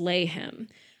can slay him.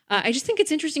 I just think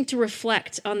it's interesting to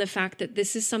reflect on the fact that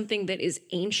this is something that is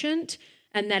ancient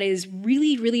and that is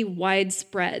really, really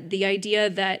widespread. The idea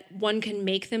that one can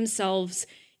make themselves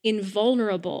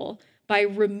invulnerable by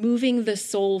removing the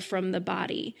soul from the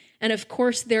body. And of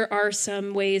course, there are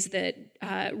some ways that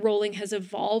Rowling has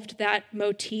evolved that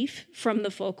motif from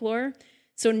the folklore.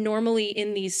 So normally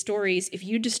in these stories, if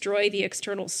you destroy the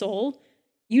external soul,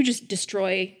 you just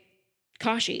destroy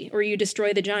Kashi, or you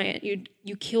destroy the giant.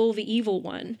 You kill the evil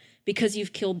one because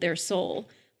you've killed their soul.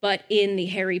 But in the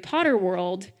Harry Potter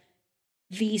world,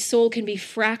 the soul can be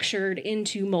fractured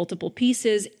into multiple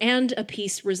pieces, and a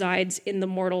piece resides in the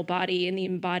mortal body, in the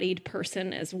embodied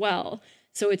person as well.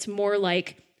 So it's more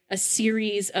like a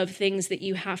series of things that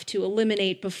you have to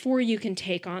eliminate before you can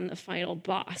take on the final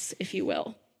boss, if you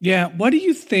will. Yeah. What do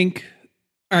you think?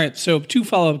 All right. So 2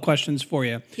 follow-up questions for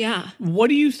you. Yeah. What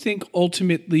do you think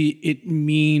ultimately it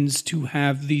means to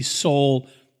have the soul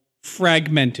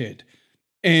fragmented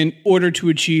in order to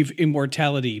achieve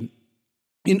immortality?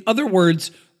 In other words,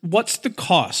 what's the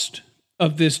cost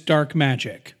of this dark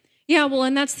magic? Yeah, well,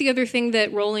 and that's the other thing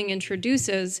that Rowling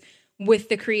introduces with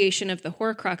the creation of the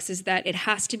Horcrux, is that it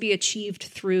has to be achieved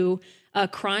through a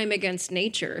crime against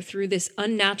nature, through this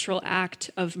unnatural act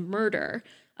of murder.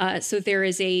 So there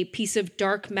is a piece of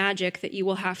dark magic that you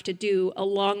will have to do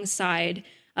alongside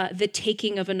the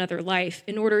taking of another life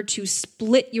in order to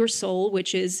split your soul,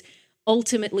 which is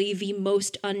ultimately the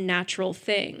most unnatural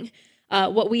thing.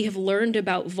 What we have learned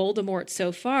about Voldemort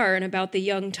so far and about the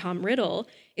young Tom Riddle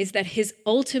is that his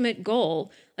ultimate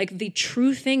goal, like the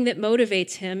true thing that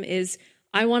motivates him, is,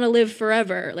 I want to live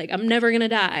forever. Like, I'm never going to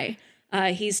die.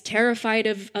 He's terrified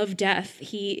of death.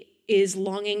 He is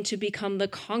longing to become the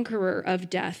conqueror of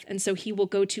death. And so he will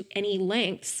go to any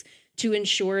lengths to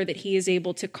ensure that he is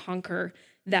able to conquer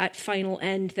that final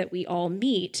end that we all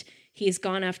meet. He has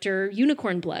gone after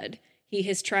unicorn blood. He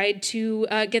has tried to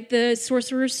get the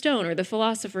Sorcerer's Stone or the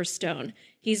Philosopher's Stone.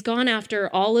 He's gone after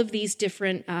all of these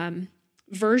different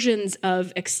versions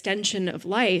of extension of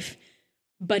life,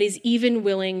 but is even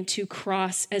willing to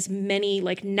cross as many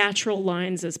like natural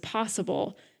lines as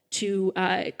possible to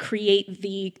create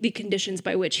the conditions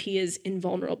by which he is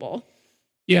invulnerable.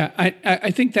 Yeah,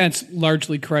 I think that's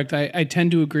largely correct. I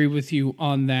tend to agree with you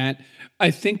on that.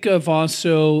 I think of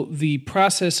also the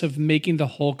process of making the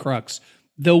Horcrux.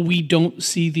 Though we don't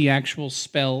see the actual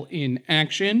spell in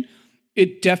action,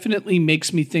 it definitely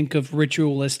makes me think of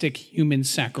ritualistic human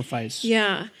sacrifice.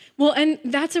 Yeah. Well, and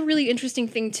that's a really interesting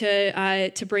thing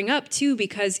to bring up, too,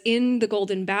 because in The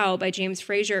Golden Bough by James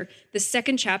Frazier, the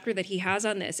second chapter that he has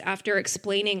on this, after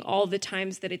explaining all the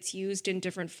times that it's used in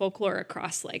different folklore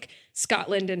across like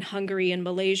Scotland and Hungary and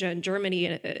Malaysia and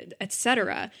Germany,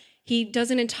 etc., he does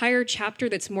an entire chapter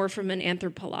that's more from an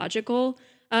anthropological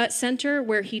center,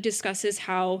 where he discusses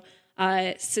how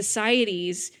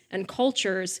societies and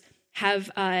cultures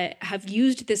have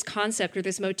used this concept or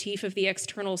this motif of the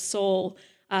external soul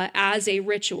as a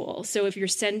ritual. So if you're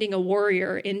sending a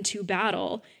warrior into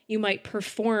battle, you might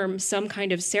perform some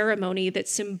kind of ceremony that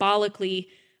symbolically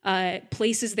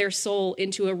places their soul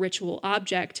into a ritual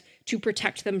object to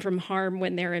protect them from harm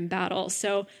when they're in battle.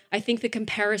 So I think the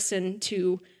comparison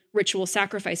to ritual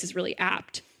sacrifice is really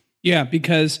apt. Yeah,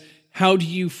 because how do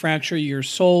you fracture your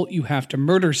soul? You have to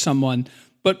murder someone,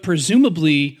 but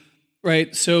presumably,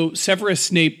 right? So Severus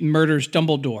Snape murders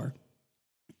Dumbledore.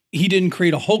 He didn't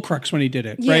create a Horcrux when he did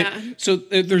it, right? So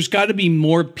there's got to be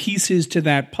more pieces to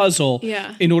that puzzle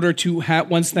in order to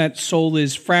once that soul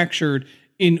is fractured,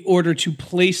 in order to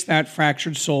place that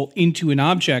fractured soul into an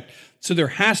object. So there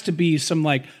has to be some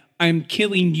like, I'm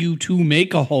killing you to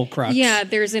make a Horcrux. Yeah,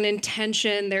 there's an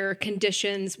intention, there are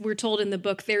conditions. We're told in the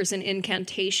book there's an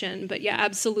incantation, but yeah,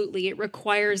 absolutely. It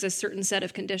requires a certain set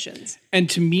of conditions. And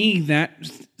to me, that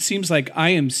seems like I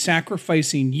am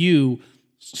sacrificing you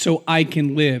so I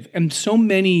can live. And so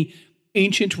many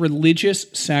ancient religious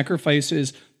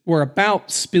sacrifices were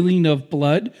about spilling of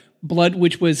blood,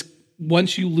 which was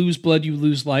once you lose blood, you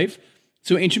lose life.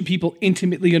 So ancient people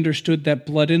intimately understood that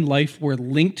blood and life were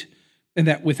linked, and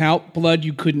that without blood,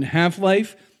 you couldn't have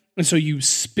life. And so you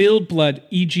spilled blood,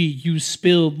 e.g., you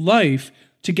spilled life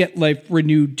to get life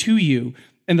renewed to you.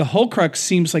 And the Horcrux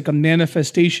seems like a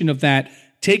manifestation of that,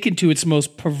 taken to its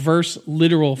most perverse,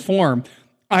 literal form.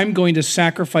 I'm going to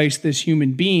sacrifice this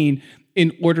human being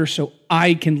in order so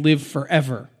I can live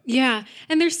forever. Yeah.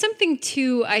 And there's something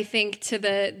too, I think, to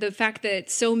the fact that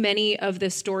so many of the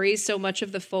stories, so much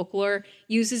of the folklore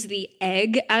uses the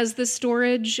egg as the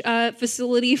storage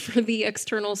facility for the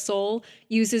external soul,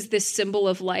 uses this symbol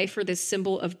of life or this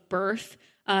symbol of birth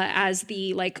as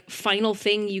the like final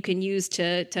thing you can use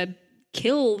to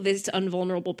kill this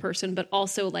unvulnerable person, but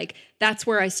also like that's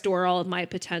where I store all of my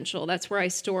potential. That's where I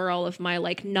store all of my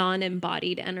like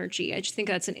non-embodied energy. I just think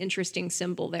that's an interesting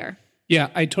symbol there. Yeah,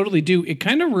 I totally do. It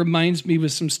kind of reminds me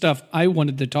with some stuff I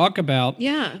wanted to talk about.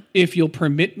 Yeah. If you'll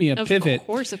permit me a pivot.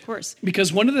 Of course.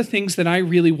 Because one of the things that I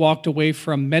really walked away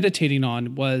from meditating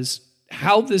on was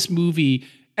how this movie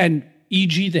and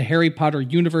e.g. the Harry Potter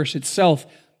universe itself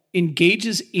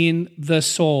engages in the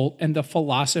soul and the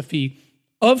philosophy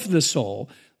of the soul.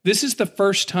 This is the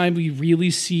first time we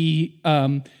really see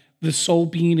the soul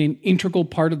being an integral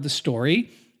part of the story.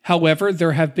 However,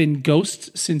 there have been ghosts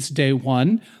since day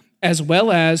one, as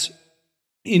well as not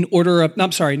in Order of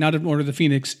the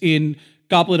Phoenix, in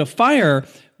Goblet of Fire,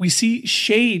 we see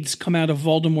shades come out of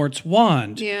Voldemort's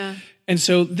wand. Yeah. And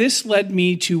so this led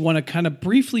me to want to kind of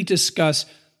briefly discuss,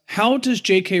 how does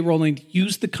J.K. Rowling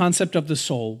use the concept of the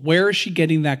soul? Where is she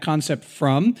getting that concept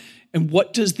from? And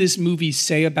what does this movie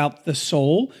say about the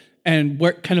soul and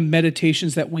what kind of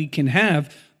meditations that we can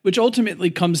have, which ultimately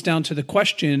comes down to the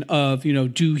question of,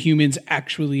 do humans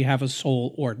actually have a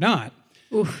soul or not?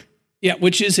 Oof. Yeah,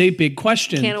 which is a big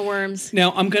question. Can of worms.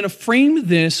 Now, I'm going to frame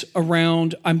this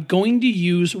around, I'm going to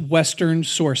use Western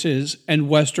sources and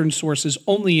Western sources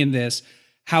only in this.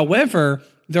 However,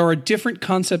 there are different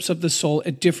concepts of the soul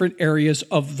at different areas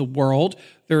of the world.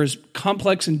 There is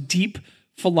complex and deep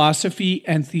philosophy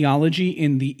and theology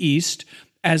in the East,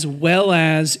 as well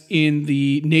as in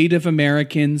the Native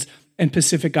Americans and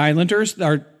Pacific Islanders.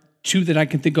 There are two that I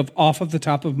can think of off of the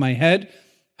top of my head.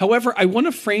 However, I want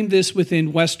to frame this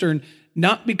within Western,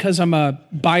 not because I'm a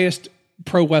biased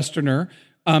pro-Westerner,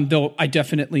 though I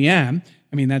definitely am.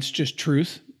 I mean, that's just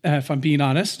truth, if I'm being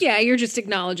honest. Yeah, you're just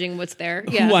acknowledging what's there.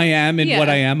 Yeah. Who I am and what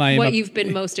I am. What you've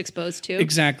been most exposed to.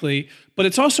 Exactly. But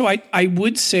it's also, I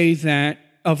would say that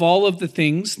of all of the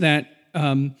things that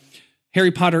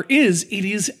Harry Potter is, it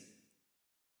is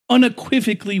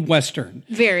unequivocally Western.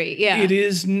 Very, yeah. It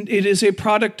is a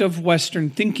product of Western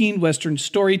thinking, Western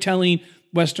storytelling,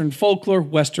 Western folklore,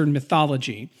 Western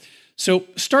mythology. So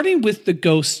starting with the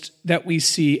ghosts that we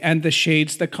see and the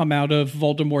shades that come out of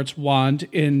Voldemort's wand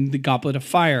in the Goblet of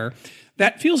Fire,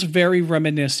 that feels very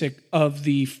reminiscent of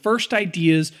the first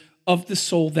ideas of the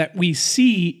soul that we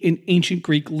see in ancient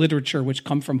Greek literature, which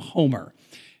come from Homer.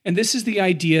 And this is the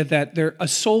idea that a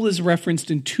soul is referenced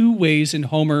in two ways in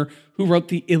Homer, who wrote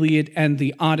the Iliad and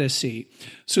the Odyssey.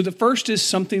 So the first is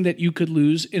something that you could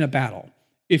lose in a battle.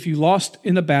 If you lost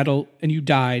in a battle and you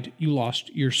died, you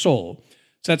lost your soul.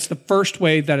 So that's the first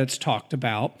way that it's talked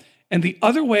about. And the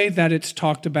other way that it's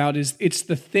talked about is it's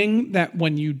the thing that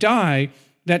when you die,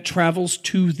 that travels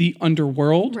to the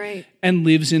underworld and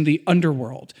lives in the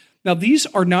underworld. Now, these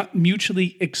are not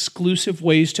mutually exclusive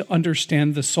ways to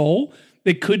understand the soul.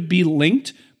 They could be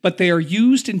linked, but they are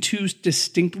used in two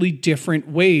distinctly different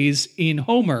ways in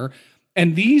Homer.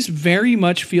 And these very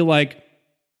much feel like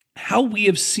how we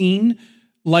have seen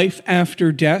life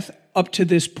after death up to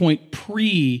this point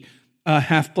pre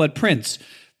Half-Blood Prince.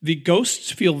 The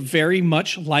ghosts feel very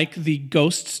much like the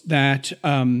ghosts that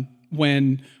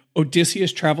when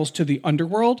Odysseus travels to the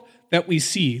underworld that we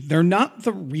see. They're not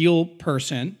the real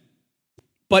person,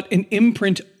 but an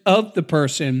imprint of the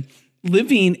person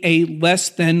living a less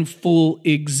than full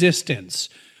existence.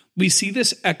 We see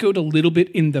this echoed a little bit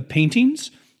in the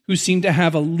paintings, who seem to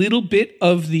have a little bit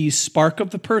of the spark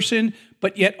of the person,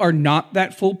 but yet are not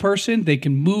that full person. They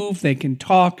can move, they can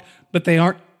talk, but they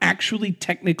aren't actually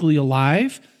technically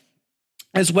alive.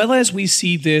 As well as we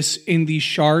see this in the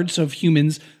shards of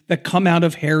humans that come out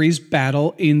of Harry's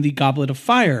battle in the Goblet of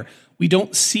Fire. We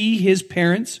don't see his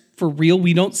parents for real.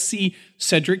 We don't see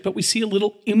Cedric, but we see a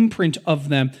little imprint of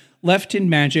them left in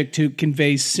magic to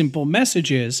convey simple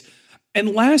messages.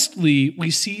 And lastly,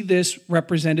 we see this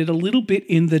represented a little bit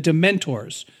in the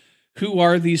Dementors, who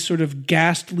are these sort of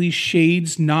ghastly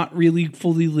shades, not really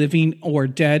fully living or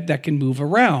dead, that can move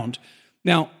around.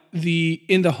 Now,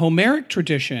 in the Homeric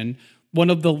tradition, one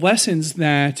of the lessons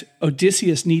that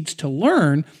Odysseus needs to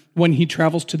learn when he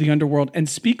travels to the underworld and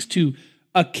speaks to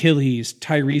Achilles,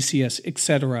 Tiresias,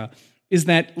 etc., is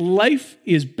that life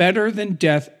is better than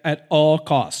death at all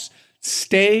costs.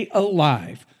 Stay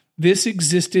alive. This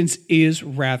existence is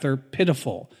rather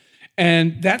pitiful.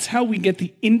 And that's how we get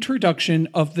the introduction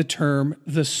of the term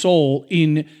the soul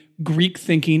in Greek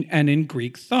thinking and in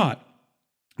Greek thought.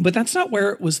 But that's not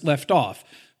where it was left off,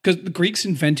 because the Greeks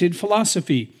invented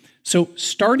philosophy. So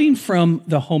starting from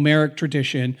the Homeric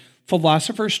tradition,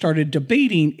 philosophers started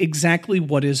debating exactly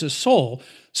what is a soul.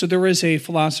 So there was a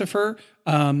philosopher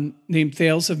named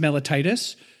Thales of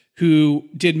Miletus who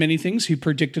did many things. He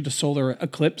predicted a solar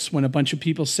eclipse when a bunch of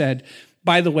people said,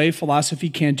 by the way, philosophy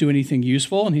can't do anything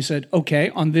useful. And he said, okay,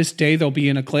 on this day there'll be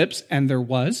an eclipse, and there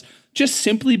was, just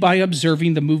simply by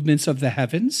observing the movements of the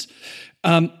heavens.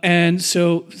 And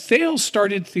so Thales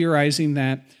started theorizing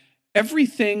that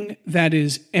everything that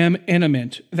is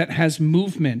animate, that has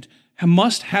movement,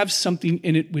 must have something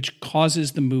in it which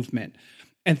causes the movement.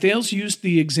 And Thales used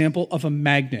the example of a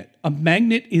magnet. A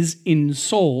magnet is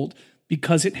ensouled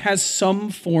because it has some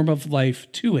form of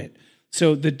life to it.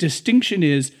 So the distinction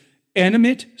is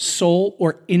animate, soul,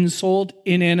 or ensouled,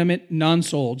 inanimate,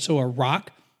 non-souled. So a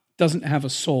rock doesn't have a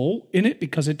soul in it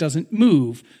because it doesn't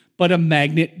move, but a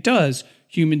magnet does.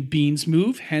 Human beings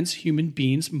move, hence human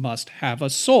beings must have a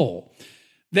soul.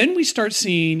 Then we start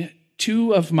seeing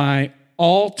two of my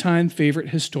all-time favorite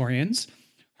historians,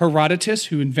 Herodotus,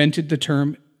 who invented the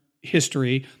term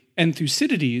history, and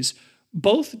Thucydides,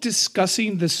 both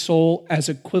discussing the soul as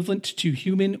equivalent to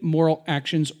human moral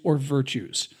actions or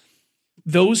virtues.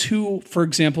 Those who, for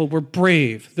example, were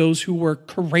brave, those who were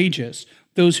courageous,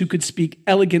 those who could speak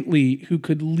elegantly, who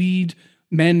could lead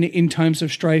men in times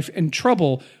of strife and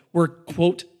trouble, were,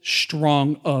 quote,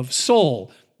 strong of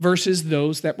soul, versus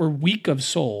those that were weak of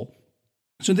soul.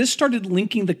 So this started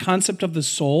linking the concept of the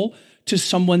soul to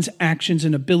someone's actions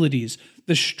and abilities.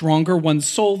 The stronger one's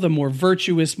soul, the more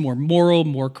virtuous, more moral,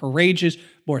 more courageous,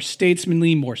 more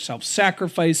statesmanly, more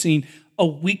self-sacrificing. A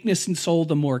weakness in soul,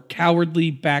 the more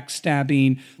cowardly,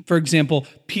 backstabbing. For example,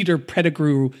 Peter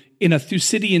Pettigrew, in a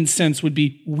Thucydidean sense, would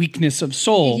be weakness of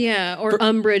soul. Yeah, or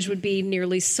Umbridge would be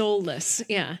nearly soulless.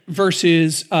 Yeah.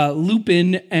 Versus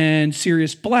Lupin and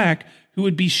Sirius Black, who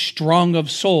would be strong of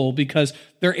soul because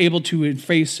they're able to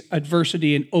face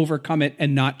adversity and overcome it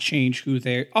and not change who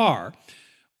they are.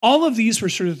 All of these were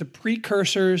sort of the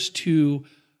precursors to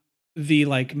the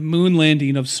moon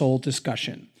landing of soul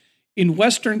discussion. In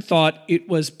Western thought, it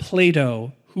was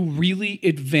Plato who really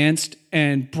advanced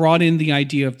and brought in the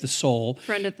idea of the soul.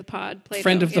 Friend of the pod, Plato.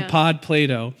 Friend of the pod,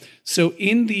 Plato. So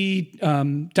in the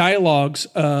dialogues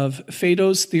of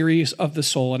Phaedo's theories of the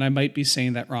soul, and I might be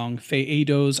saying that wrong,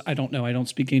 Phaedos, I don't know, I don't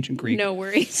speak ancient Greek. No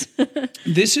worries.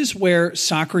 This is where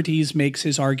Socrates makes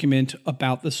his argument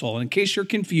about the soul. In case you're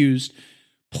confused,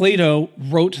 Plato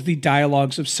wrote the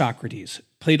dialogues of Socrates.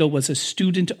 Plato was a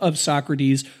student of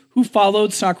Socrates who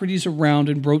followed Socrates around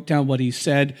and wrote down what he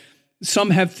said.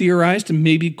 Some have theorized, and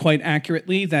maybe quite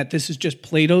accurately, that this is just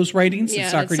Plato's writings.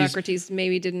 Yeah, that Socrates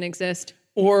maybe didn't exist.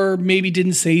 Or maybe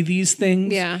didn't say these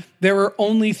things. Yeah. There are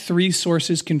only three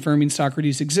sources confirming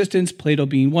Socrates' existence, Plato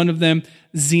being one of them,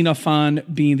 Xenophon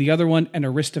being the other one, and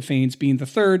Aristophanes being the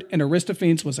third. And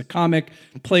Aristophanes was a comic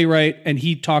playwright, and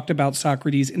he talked about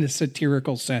Socrates in a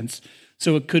satirical sense.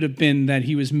 So it could have been that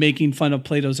he was making fun of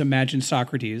Plato's imagined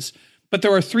Socrates. But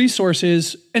there are three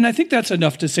sources, and I think that's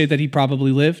enough to say that he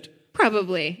probably lived.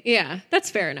 Probably. Yeah, that's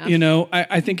fair enough.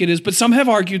 I think it is. But some have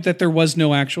argued that there was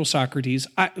no actual Socrates.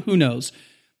 Who knows?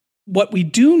 What we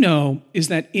do know is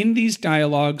that in these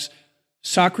dialogues,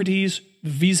 Socrates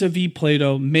vis-a-vis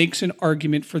Plato, makes an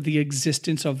argument for the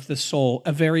existence of the soul,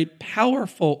 a very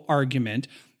powerful argument,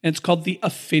 and it's called the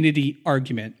affinity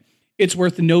argument. It's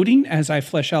worth noting, as I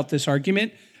flesh out this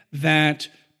argument, that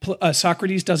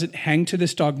Socrates doesn't hang to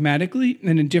this dogmatically,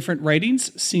 and in different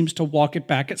writings seems to walk it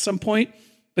back at some point.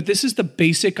 But this is the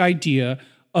basic idea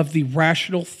of the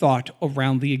rational thought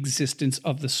around the existence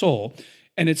of the soul.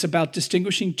 And it's about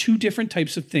distinguishing two different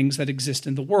types of things that exist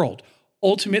in the world.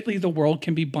 Ultimately, the world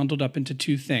can be bundled up into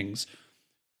two things: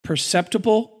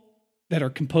 perceptible, that are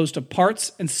composed of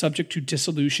parts and subject to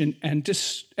dissolution and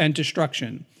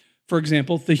destruction. For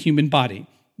example, the human body.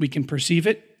 We can perceive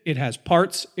it. It has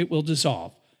parts. It will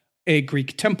dissolve. A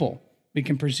Greek temple. We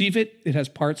can perceive it. It has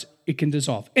parts. It can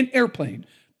dissolve. An airplane.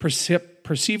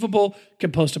 Perceivable,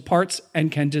 composed of parts,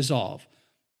 and can dissolve.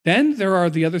 Then there are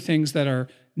the other things that are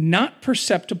not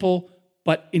perceptible,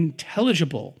 but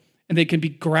intelligible, and they can be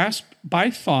grasped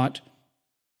by thought,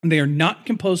 and they are not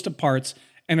composed of parts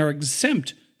and are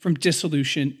exempt from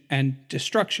dissolution and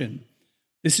destruction.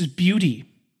 This is beauty.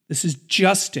 This is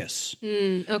justice.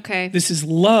 Okay. This is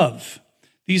love.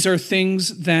 These are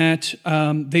things that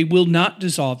they will not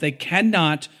dissolve. They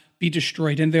cannot be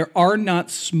destroyed, and there are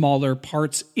not smaller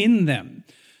parts in them.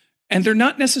 And they're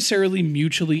not necessarily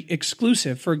mutually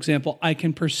exclusive. For example, I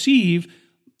can perceive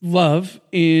love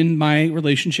in my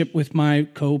relationship with my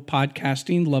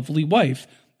co-podcasting lovely wife.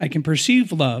 I can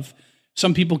perceive love.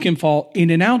 Some people can fall in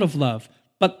and out of love,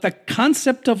 but the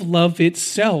concept of love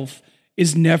itself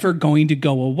is never going to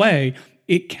go away.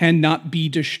 It cannot be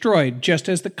destroyed, just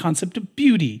as the concept of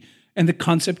beauty and the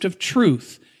concept of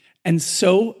truth. And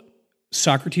so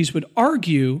Socrates would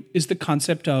argue is the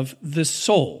concept of the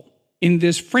soul. In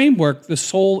this framework, the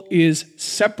soul is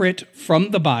separate from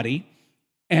the body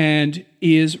and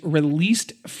is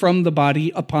released from the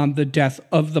body upon the death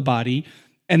of the body,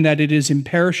 and that it is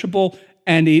imperishable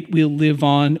and it will live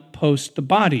on post the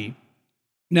body.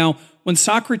 Now, when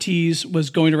Socrates was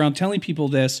going around telling people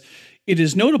this, it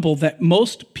is notable that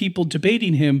most people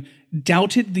debating him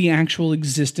doubted the actual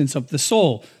existence of the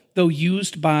soul. Though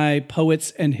used by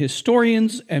poets and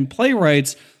historians and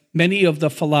playwrights, many of the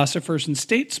philosophers and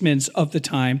statesmen of the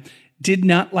time did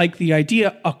not like the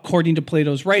idea, according to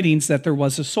Plato's writings, that there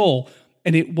was a soul.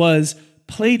 And it was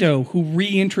Plato who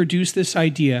reintroduced this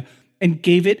idea and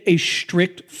gave it a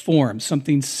strict form,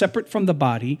 something separate from the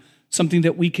body, something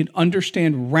that we can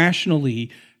understand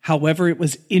rationally. However, it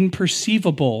was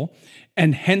imperceivable,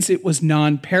 and hence it was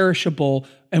non-perishable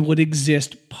and would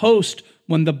exist post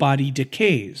when the body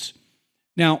decays.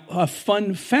 Now, a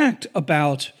fun fact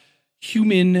about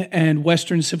human and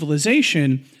Western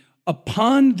civilization: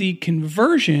 upon the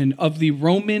conversion of the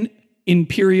Roman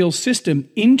imperial system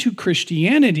into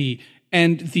Christianity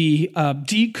and the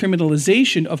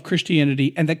decriminalization of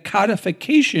Christianity and the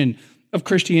codification of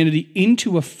Christianity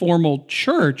into a formal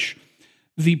church,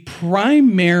 the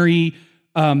primary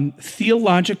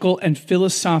theological and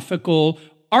philosophical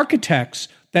architects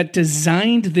that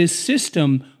designed this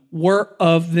system were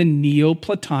of the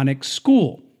Neoplatonic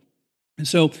school. And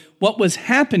so what was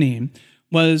happening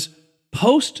was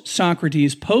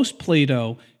post-Socrates,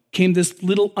 post-Plato, came this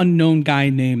little unknown guy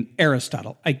named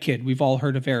Aristotle. I kid, we've all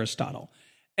heard of Aristotle.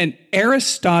 And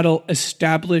Aristotle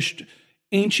established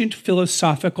ancient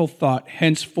philosophical thought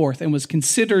henceforth and was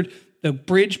considered the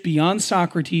bridge beyond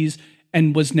Socrates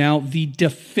and was now the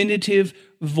definitive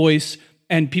voice,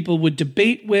 and people would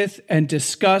debate with and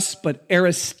discuss, but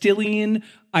Aristotelian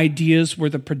ideas were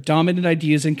the predominant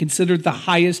ideas and considered the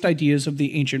highest ideas of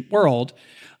the ancient world,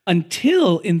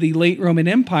 until in the late Roman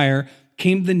Empire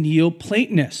came the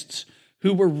Neoplatonists,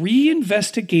 who were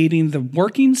reinvestigating the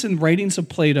workings and writings of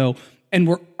Plato and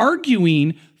were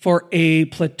arguing for a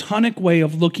Platonic way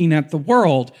of looking at the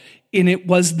world. And it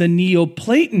was the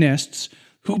Neoplatonists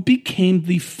who became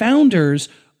the founders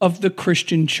of the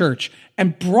Christian church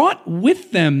and brought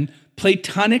with them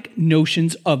Platonic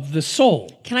notions of the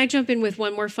soul. Can I jump in with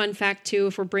one more fun fact, too?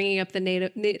 If we're bringing up the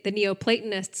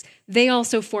Neoplatonists, they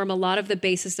also form a lot of the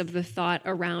basis of the thought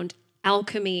around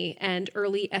alchemy and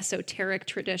early esoteric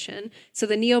tradition. So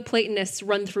the Neoplatonists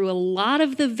run through a lot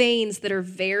of the veins that are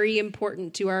very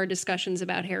important to our discussions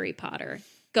about Harry Potter.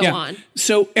 Go on.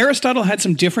 So Aristotle had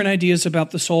some different ideas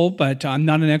about the soul, but I'm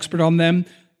not an expert on them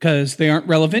because they aren't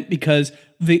relevant, because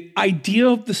the idea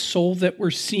of the soul that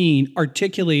we're seeing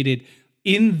articulated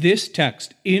in this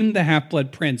text, in the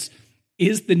Half-Blood Prince,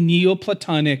 is the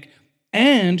Neoplatonic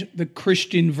and the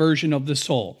Christian version of the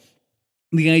soul.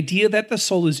 The idea that the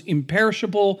soul is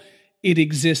imperishable, it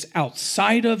exists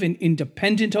outside of and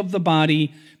independent of the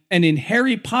body, and in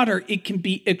Harry Potter, it can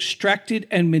be extracted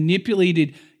and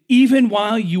manipulated even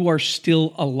while you are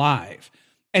still alive.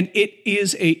 And it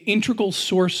is a integral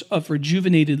source of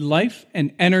rejuvenated life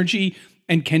and energy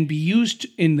and can be used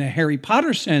in the Harry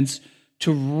Potter sense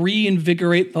to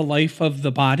reinvigorate the life of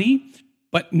the body.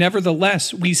 But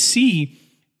nevertheless, we see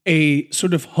a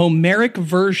sort of Homeric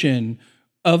version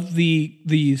of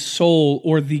the soul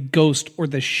or the ghost or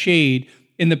the shade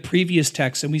in the previous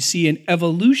text. And we see an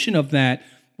evolution of that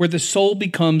where the soul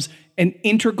becomes an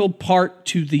integral part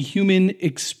to the human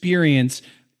experience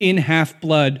in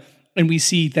Half-Blood. And we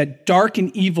see that dark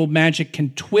and evil magic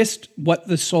can twist what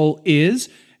the soul is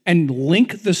and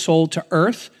link the soul to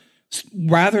earth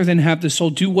rather than have the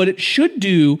soul do what it should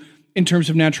do in terms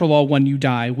of natural law when you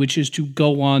die, which is to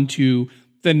go on to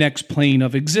the next plane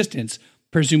of existence.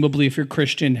 Presumably, if you're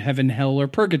Christian, heaven, hell, or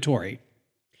purgatory.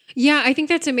 Yeah, I think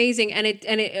that's amazing. And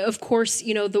it, of course,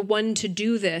 you know, the one to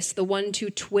do this, the one to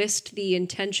twist the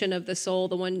intention of the soul,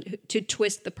 the one to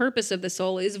twist the purpose of the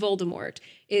soul is Voldemort,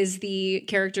 is the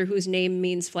character whose name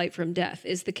means flight from death,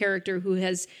 is the character who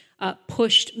has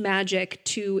pushed magic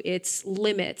to its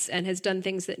limits and has done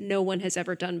things that no one has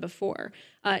ever done before.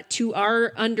 To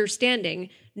our understanding,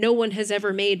 no one has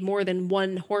ever made more than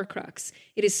one Horcrux.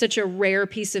 It is such a rare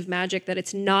piece of magic that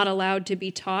it's not allowed to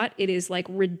be taught. It is like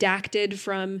redacted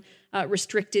from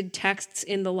restricted texts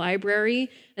in the library.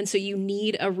 And so you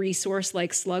need a resource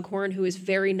like Slughorn, who is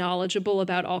very knowledgeable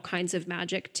about all kinds of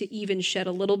magic, to even shed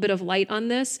a little bit of light on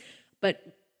this.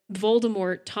 But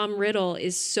Voldemort, Tom Riddle,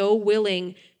 is so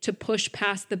willing to push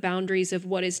past the boundaries of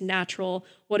what is natural,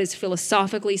 what is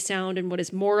philosophically sound, and what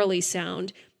is morally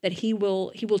sound, that he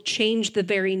will change the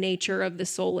very nature of the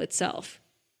soul itself.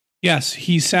 Yes,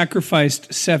 he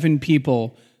sacrificed 7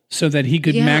 people so that he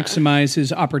could maximize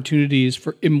his opportunities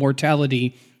for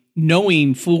immortality,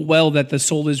 knowing full well that the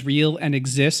soul is real and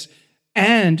exists,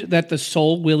 and that the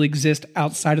soul will exist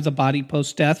outside of the body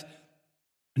post-death,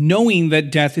 knowing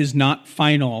that death is not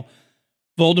final.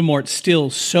 Voldemort, still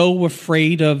so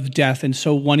afraid of death and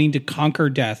so wanting to conquer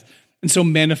death and so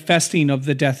manifesting of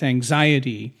the death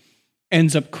anxiety,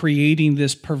 ends up creating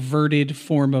this perverted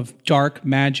form of dark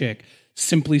magic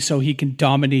simply so he can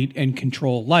dominate and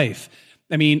control life.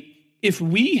 I mean, if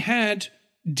we had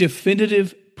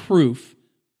definitive proof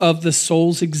of the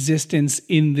soul's existence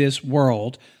in this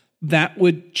world, that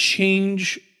would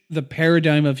change the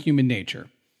paradigm of human nature.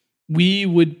 We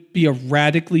would be a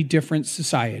radically different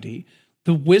society.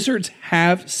 The wizards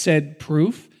have said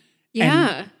proof.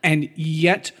 Yeah. And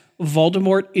yet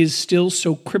Voldemort is still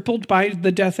so crippled by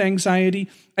the death anxiety.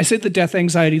 I say the death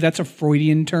anxiety, that's a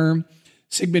Freudian term.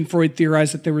 Sigmund Freud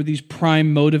theorized that there were these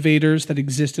prime motivators that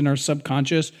exist in our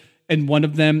subconscious. And one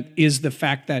of them is the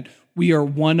fact that we are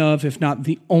one of, if not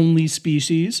the only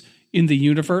species in the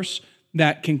universe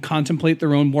that can contemplate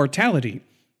their own mortality.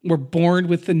 We're born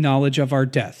with the knowledge of our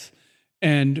death.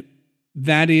 And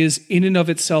that is, in and of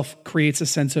itself, creates a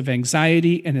sense of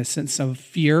anxiety and a sense of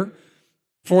fear.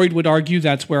 Freud would argue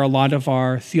that's where a lot of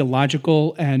our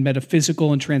theological and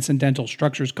metaphysical and transcendental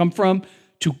structures come from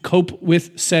to cope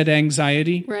with said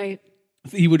anxiety. Right.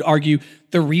 He would argue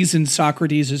the reason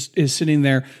Socrates is sitting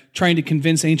there trying to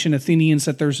convince ancient Athenians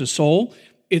that there's a soul,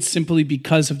 it's simply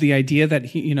because of the idea that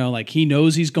he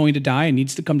knows he's going to die and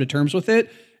needs to come to terms with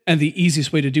it. And the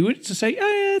easiest way to do it is to say,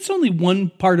 it's only one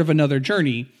part of another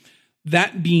journey.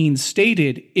 That being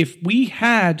stated, if we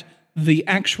had the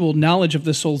actual knowledge of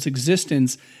the soul's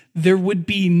existence, there would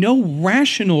be no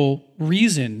rational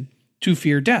reason to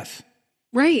fear death.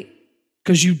 Right.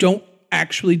 Because you don't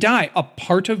actually die. A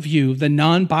part of you, the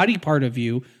non-body part of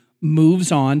you,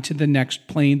 moves on to the next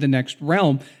plane, the next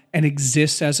realm, and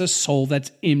exists as a soul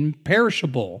that's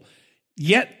imperishable.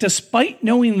 Yet, despite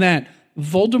knowing that,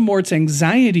 Voldemort's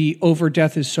anxiety over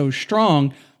death is so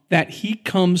strong that he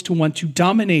comes to want to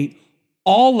dominate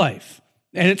all life.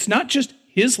 And it's not just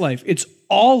his life, it's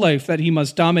all life that he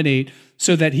must dominate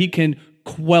so that he can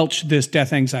quelch this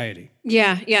death anxiety.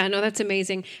 Yeah, no, that's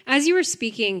amazing. As you were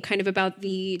speaking kind of about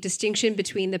the distinction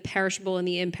between the perishable and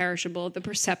the imperishable, the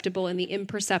perceptible and the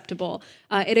imperceptible,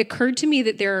 it occurred to me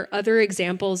that there are other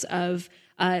examples of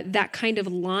that kind of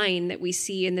line that we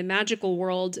see in the magical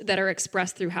world that are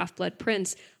expressed through Half-Blood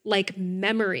Prince, like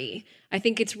memory. I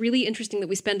think it's really interesting that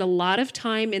we spend a lot of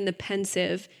time in the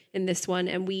pensive in this one,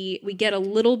 and we get a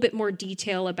little bit more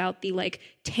detail about the like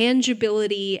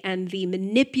tangibility and the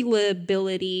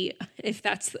manipulability, if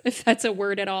that's a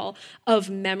word at all, of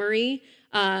memory,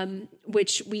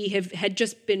 which we had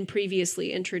just been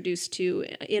previously introduced to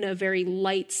in a very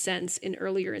light sense in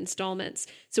earlier installments.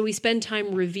 So we spend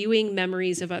time reviewing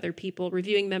memories of other people,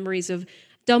 reviewing memories of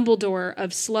Dumbledore,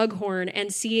 of Slughorn,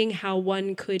 and seeing how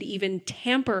one could even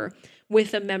tamper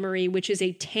with a memory, which is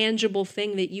a tangible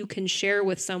thing that you can share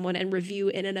with someone and review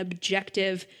in an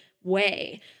objective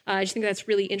way. I just think that's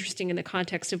really interesting in the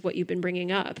context of what you've been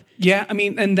bringing up. Yeah, I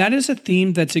mean, and that is a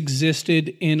theme that's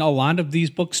existed in a lot of these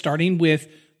books, starting with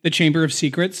the Chamber of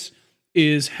Secrets,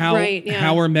 is how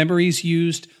are memories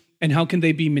used and how can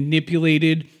they be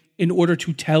manipulated in order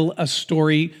to tell a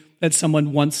story that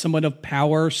someone wants, someone of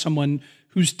power, someone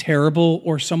who's terrible,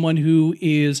 or someone who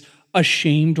is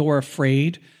ashamed or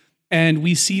afraid. And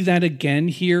we see that again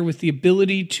here with the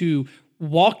ability to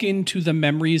walk into the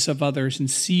memories of others and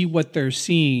see what they're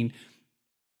seeing.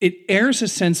 It airs a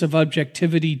sense of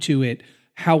objectivity to it.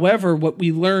 However, what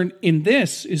we learn in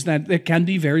this is that it can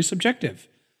be very subjective.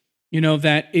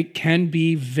 That it can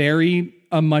be very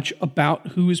much about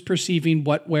who is perceiving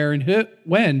what, where, and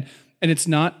when. And it's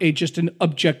not just an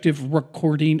objective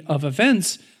recording of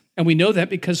events. And we know that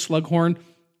because Slughorn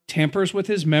tampers with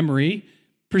his memory.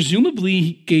 Presumably,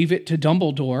 he gave it to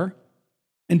Dumbledore.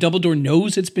 And Dumbledore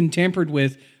knows it's been tampered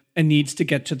with and needs to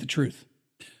get to the truth.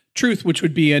 Truth, which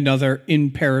would be another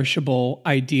imperishable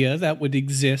idea that would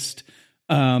exist,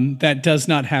 that does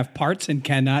not have parts and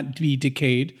cannot be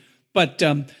decayed. But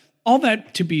all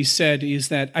that to be said is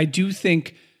that I do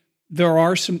think there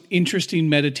are some interesting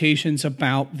meditations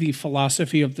about the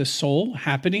philosophy of the soul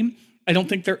happening. I don't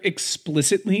think they're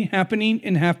explicitly happening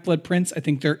in Half-Blood Prince. I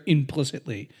think they're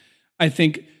implicitly. I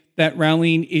think that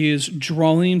Rowling is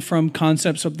drawing from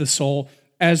concepts of the soul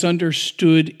as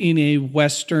understood in a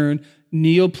Western,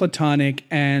 Neoplatonic,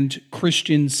 and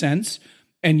Christian sense,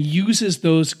 and uses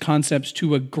those concepts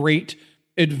to a great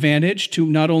advantage to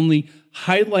not only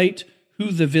highlight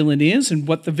who the villain is and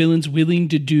what the villain's willing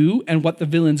to do and what the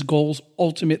villain's goals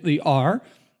ultimately are,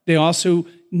 they also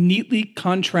neatly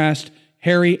contrast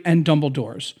Harry and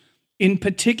Dumbledore's. In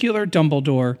particular,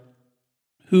 Dumbledore,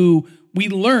 who we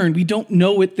don't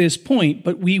know at this point,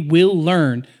 but we will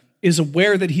learn, is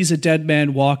aware that he's a dead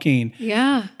man walking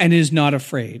and is not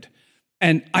afraid.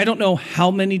 And I don't know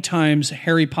how many times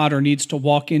Harry Potter needs to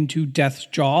walk into death's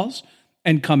jaws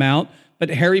and come out, but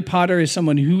Harry Potter is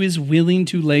someone who is willing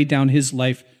to lay down his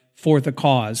life for the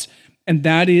cause. And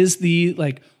that is the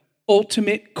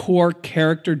ultimate core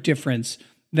character difference,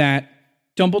 that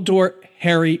Dumbledore,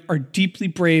 Harry are deeply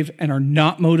brave and are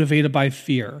not motivated by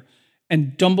fear.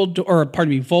 And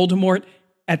Voldemort,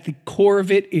 at the core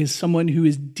of it, is someone who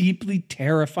is deeply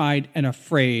terrified and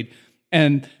afraid.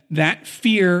 And that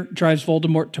fear drives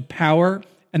Voldemort to power,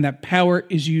 and that power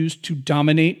is used to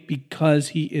dominate because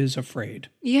he is afraid.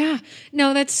 Yeah.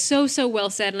 No, that's so, so well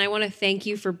said. And I want to thank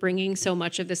you for bringing so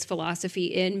much of this philosophy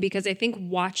in, because I think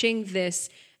watching this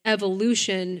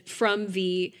evolution from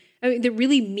that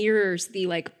really mirrors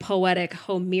the poetic,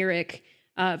 Homeric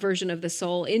version of the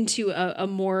soul into a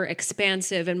more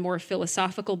expansive and more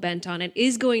philosophical bent on it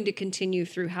is going to continue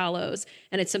through Hallows,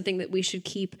 and it's something that we should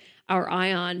keep our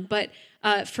eye on. But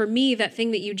for me, that thing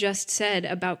that you just said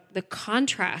about the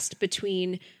contrast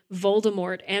between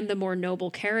Voldemort and the more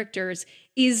noble characters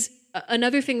is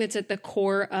another thing that's at the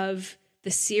core of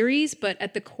the series, but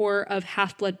at the core of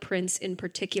Half-Blood Prince in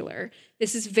particular.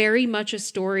 This is very much a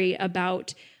story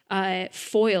about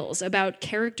foils, about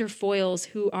character foils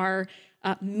who are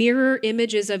mirror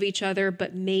images of each other,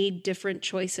 but made different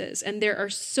choices. And there are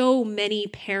so many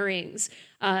pairings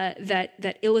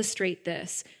that illustrate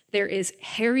this. There is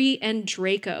Harry and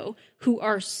Draco, who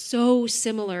are so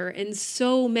similar in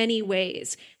so many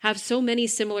ways, have so many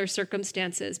similar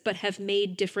circumstances, but have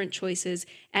made different choices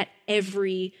at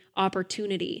every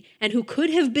opportunity, and who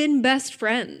could have been best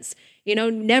friends.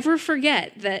 Never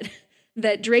forget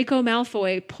that Draco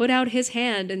Malfoy put out his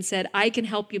hand and said, I can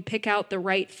help you pick out the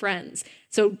right friends.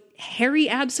 So Harry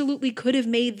absolutely could have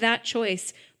made that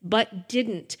choice, but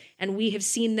didn't. And we have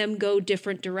seen them go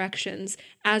different directions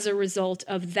as a result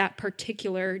of that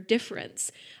particular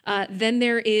difference. Then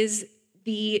there is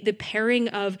the pairing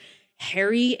of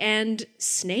Harry and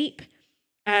Snape,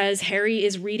 as Harry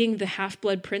is reading the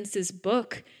Half-Blood Prince's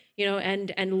book,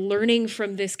 and learning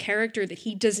from this character that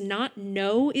he does not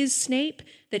know is Snape,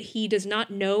 that he does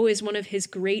not know is one of his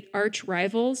great arch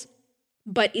rivals,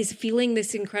 but is feeling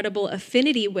this incredible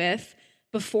affinity with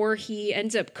before he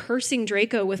ends up cursing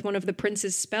Draco with one of the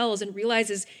prince's spells and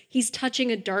realizes he's touching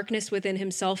a darkness within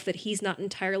himself that he's not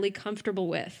entirely comfortable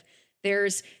with.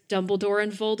 There's Dumbledore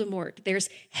and Voldemort. There's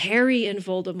Harry and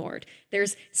Voldemort.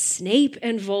 There's Snape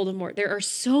and Voldemort. There are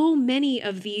so many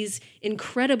of these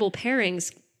incredible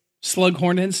pairings.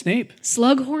 Slughorn and Snape.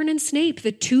 Slughorn and Snape,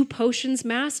 the two potions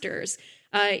masters.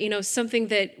 Something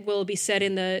that will be said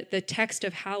in the text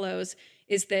of Hallows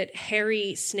is that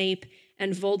Harry, Snape,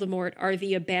 and Voldemort are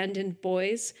the abandoned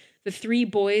boys, the three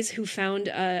boys who found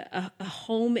a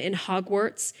home in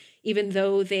Hogwarts, even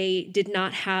though they did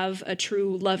not have a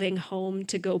true loving home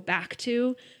to go back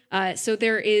to. So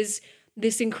there is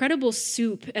this incredible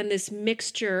soup and this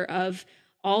mixture of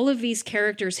all of these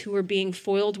characters who are being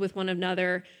foiled with one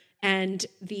another, and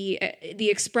the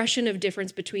expression of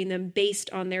difference between them based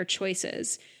on their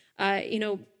choices.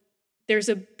 There's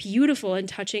a beautiful and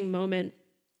touching moment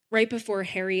right before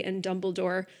Harry and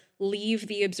Dumbledore leave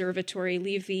the observatory,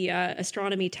 leave the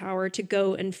astronomy tower to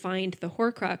go and find the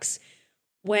Horcrux,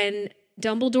 when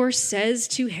Dumbledore says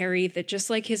to Harry that just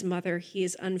like his mother, he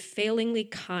is unfailingly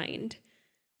kind.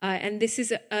 And this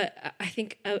is, I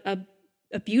think,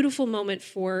 a beautiful moment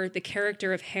for the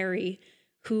character of Harry,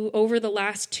 who over the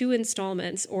last 2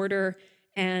 installments, Order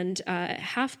and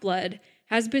Half-Blood,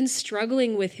 has been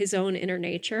struggling with his own inner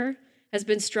nature, has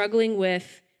been struggling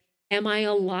with, am I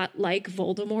a lot like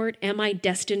Voldemort? Am I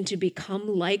destined to become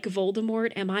like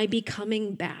Voldemort? Am I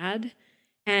becoming bad?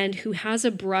 And who has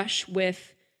a brush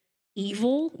with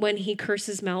evil when he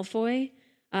curses Malfoy,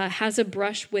 has a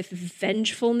brush with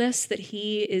vengefulness that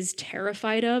he is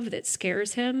terrified of, that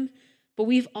scares him. But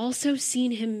we've also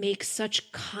seen him make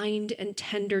such kind and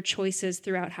tender choices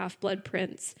throughout Half-Blood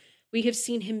Prince. We have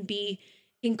seen him be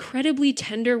incredibly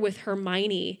tender with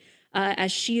Hermione,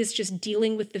 as she is just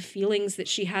dealing with the feelings that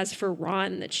she has for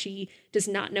Ron that she does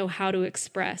not know how to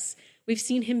express. We've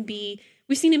seen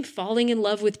him falling in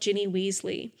love with Ginny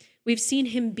Weasley. We've seen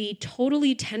him be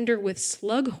totally tender with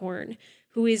Slughorn,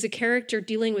 who is a character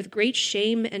dealing with great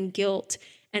shame and guilt,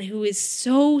 and who is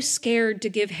so scared to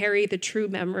give Harry the true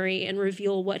memory and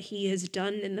reveal what he has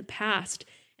done in the past.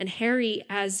 And Harry,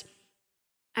 as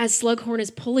Slughorn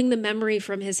is pulling the memory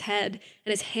from his head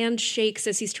and his hand shakes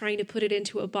as he's trying to put it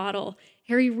into a bottle,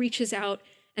 Harry reaches out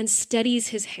and steadies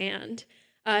his hand.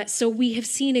 So we have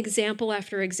seen example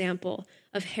after example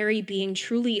of Harry being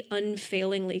truly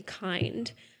unfailingly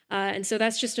kind. And so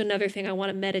that's just another thing I want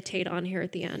to meditate on here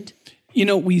at the end.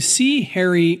 We see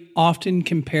Harry often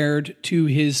compared to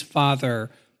his father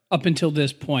up until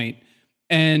this point,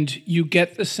 and you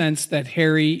get the sense that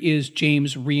Harry is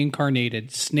James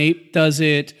reincarnated. Snape does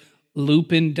it,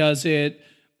 Lupin does it,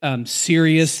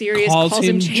 Sirius calls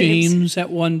him James at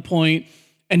one point,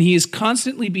 and he is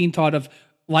constantly being thought of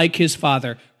like his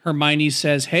father. Hermione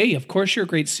says, hey, of course you're a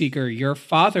great seeker. Your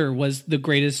father was the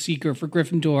greatest seeker for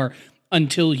Gryffindor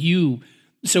until you.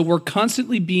 So we're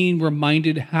constantly being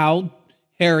reminded how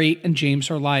Harry and James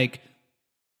are like.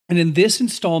 And in this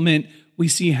installment, we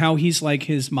see how he's like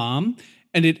his mom.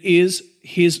 And it is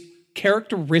his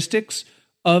characteristics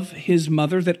of his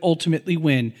mother that ultimately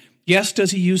win. Yes,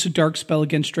 does he use a dark spell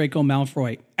against Draco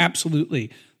Malfoy? Absolutely.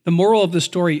 The moral of the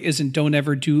story isn't don't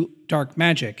ever do dark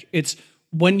magic. It's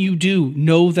when you do,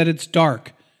 know that it's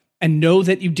dark and know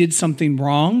that you did something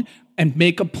wrong and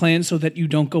make a plan so that you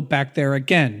don't go back there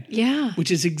again. Yeah. Which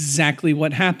is exactly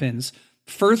what happens.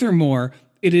 Furthermore,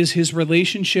 it is his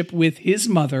relationship with his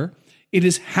mother. It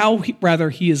is how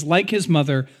he is like his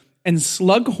mother, and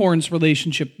Slughorn's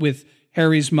relationship with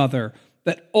Harry's mother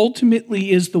that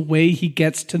ultimately is the way he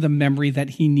gets to the memory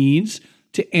that he needs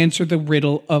to answer the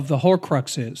riddle of the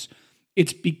Horcruxes.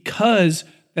 It's because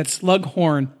that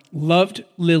Slughorn loved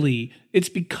Lily. It's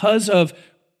because of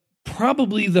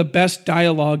probably the best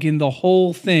dialogue in the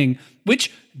whole thing,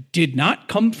 which did not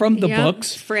come from the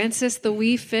books. Francis the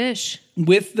wee fish.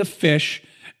 With the fish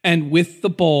and with the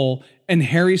bowl, and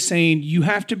Harry saying, you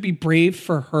have to be brave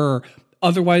for her,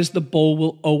 otherwise the bowl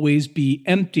will always be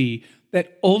empty.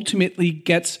 That ultimately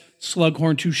gets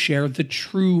Slughorn to share the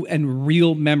true and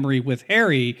real memory with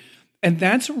Harry. And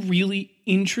that's a really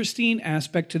interesting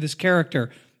aspect to this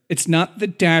character. It's not the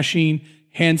dashing,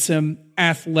 handsome,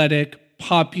 athletic,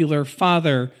 popular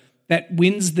father that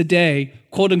wins the day,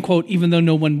 quote unquote, even though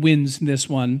no one wins in this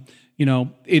one.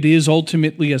 It is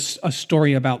ultimately a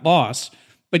story about loss,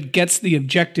 but gets the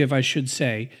objective, I should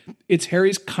say. It's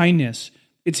Harry's kindness.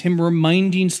 It's him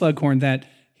reminding Slughorn that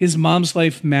his mom's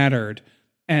life mattered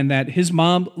and that his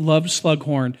mom loved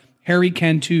Slughorn. Harry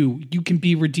can too. You can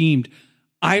be redeemed.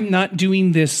 I'm not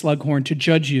doing this, Slughorn, to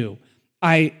judge you.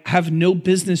 I have no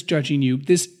business judging you.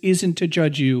 This isn't to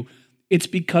judge you. It's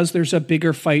because there's a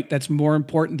bigger fight that's more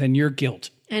important than your guilt.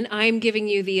 And I'm giving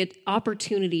you the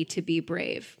opportunity to be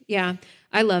brave. Yeah,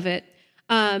 I love it.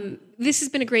 This has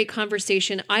been a great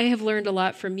conversation. I have learned a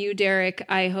lot from you, Derek.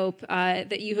 I hope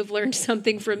that you have learned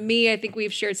something from me. I think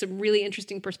we've shared some really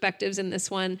interesting perspectives in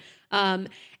this one.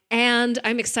 And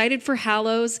I'm excited for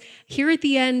Hallows. Here at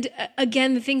the end,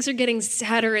 again, things are getting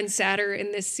sadder and sadder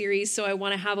in this series, so I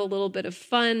want to have a little bit of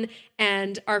fun.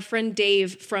 And our friend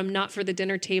Dave from Not for the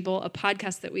Dinner Table, a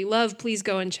podcast that we love, please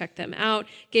go and check them out,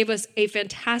 gave us a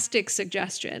fantastic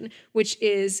suggestion, which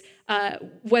is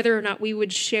whether or not we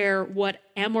would share what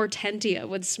Amortentia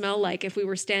would smell like if we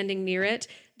were standing near it.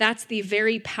 That's the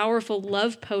very powerful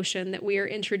love potion that we are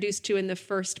introduced to in the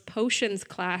first potions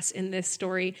class in this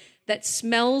story that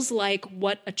smells like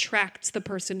what attracts the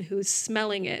person who's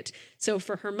smelling it. So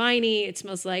for Hermione, it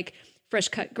smells like fresh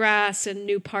cut grass and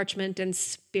new parchment and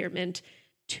spearmint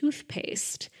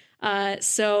toothpaste.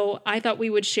 So I thought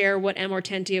we would share what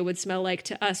Amortentia would smell like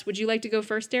to us. Would you like to go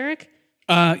first, Derek?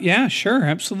 Yeah, sure.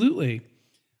 Absolutely.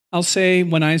 I'll say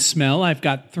when I smell, I've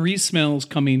got 3 smells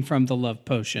coming from the love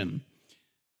potion.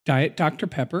 Diet Dr.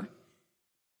 Pepper,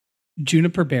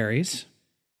 juniper berries,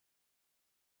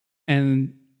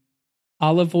 and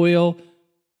olive oil,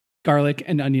 garlic,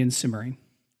 and onion simmering.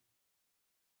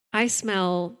 I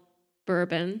smell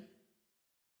bourbon,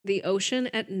 the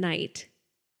ocean at night,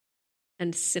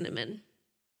 and cinnamon.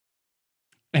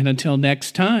 And until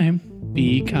next time,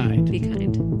 be kind. Be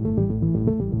kind.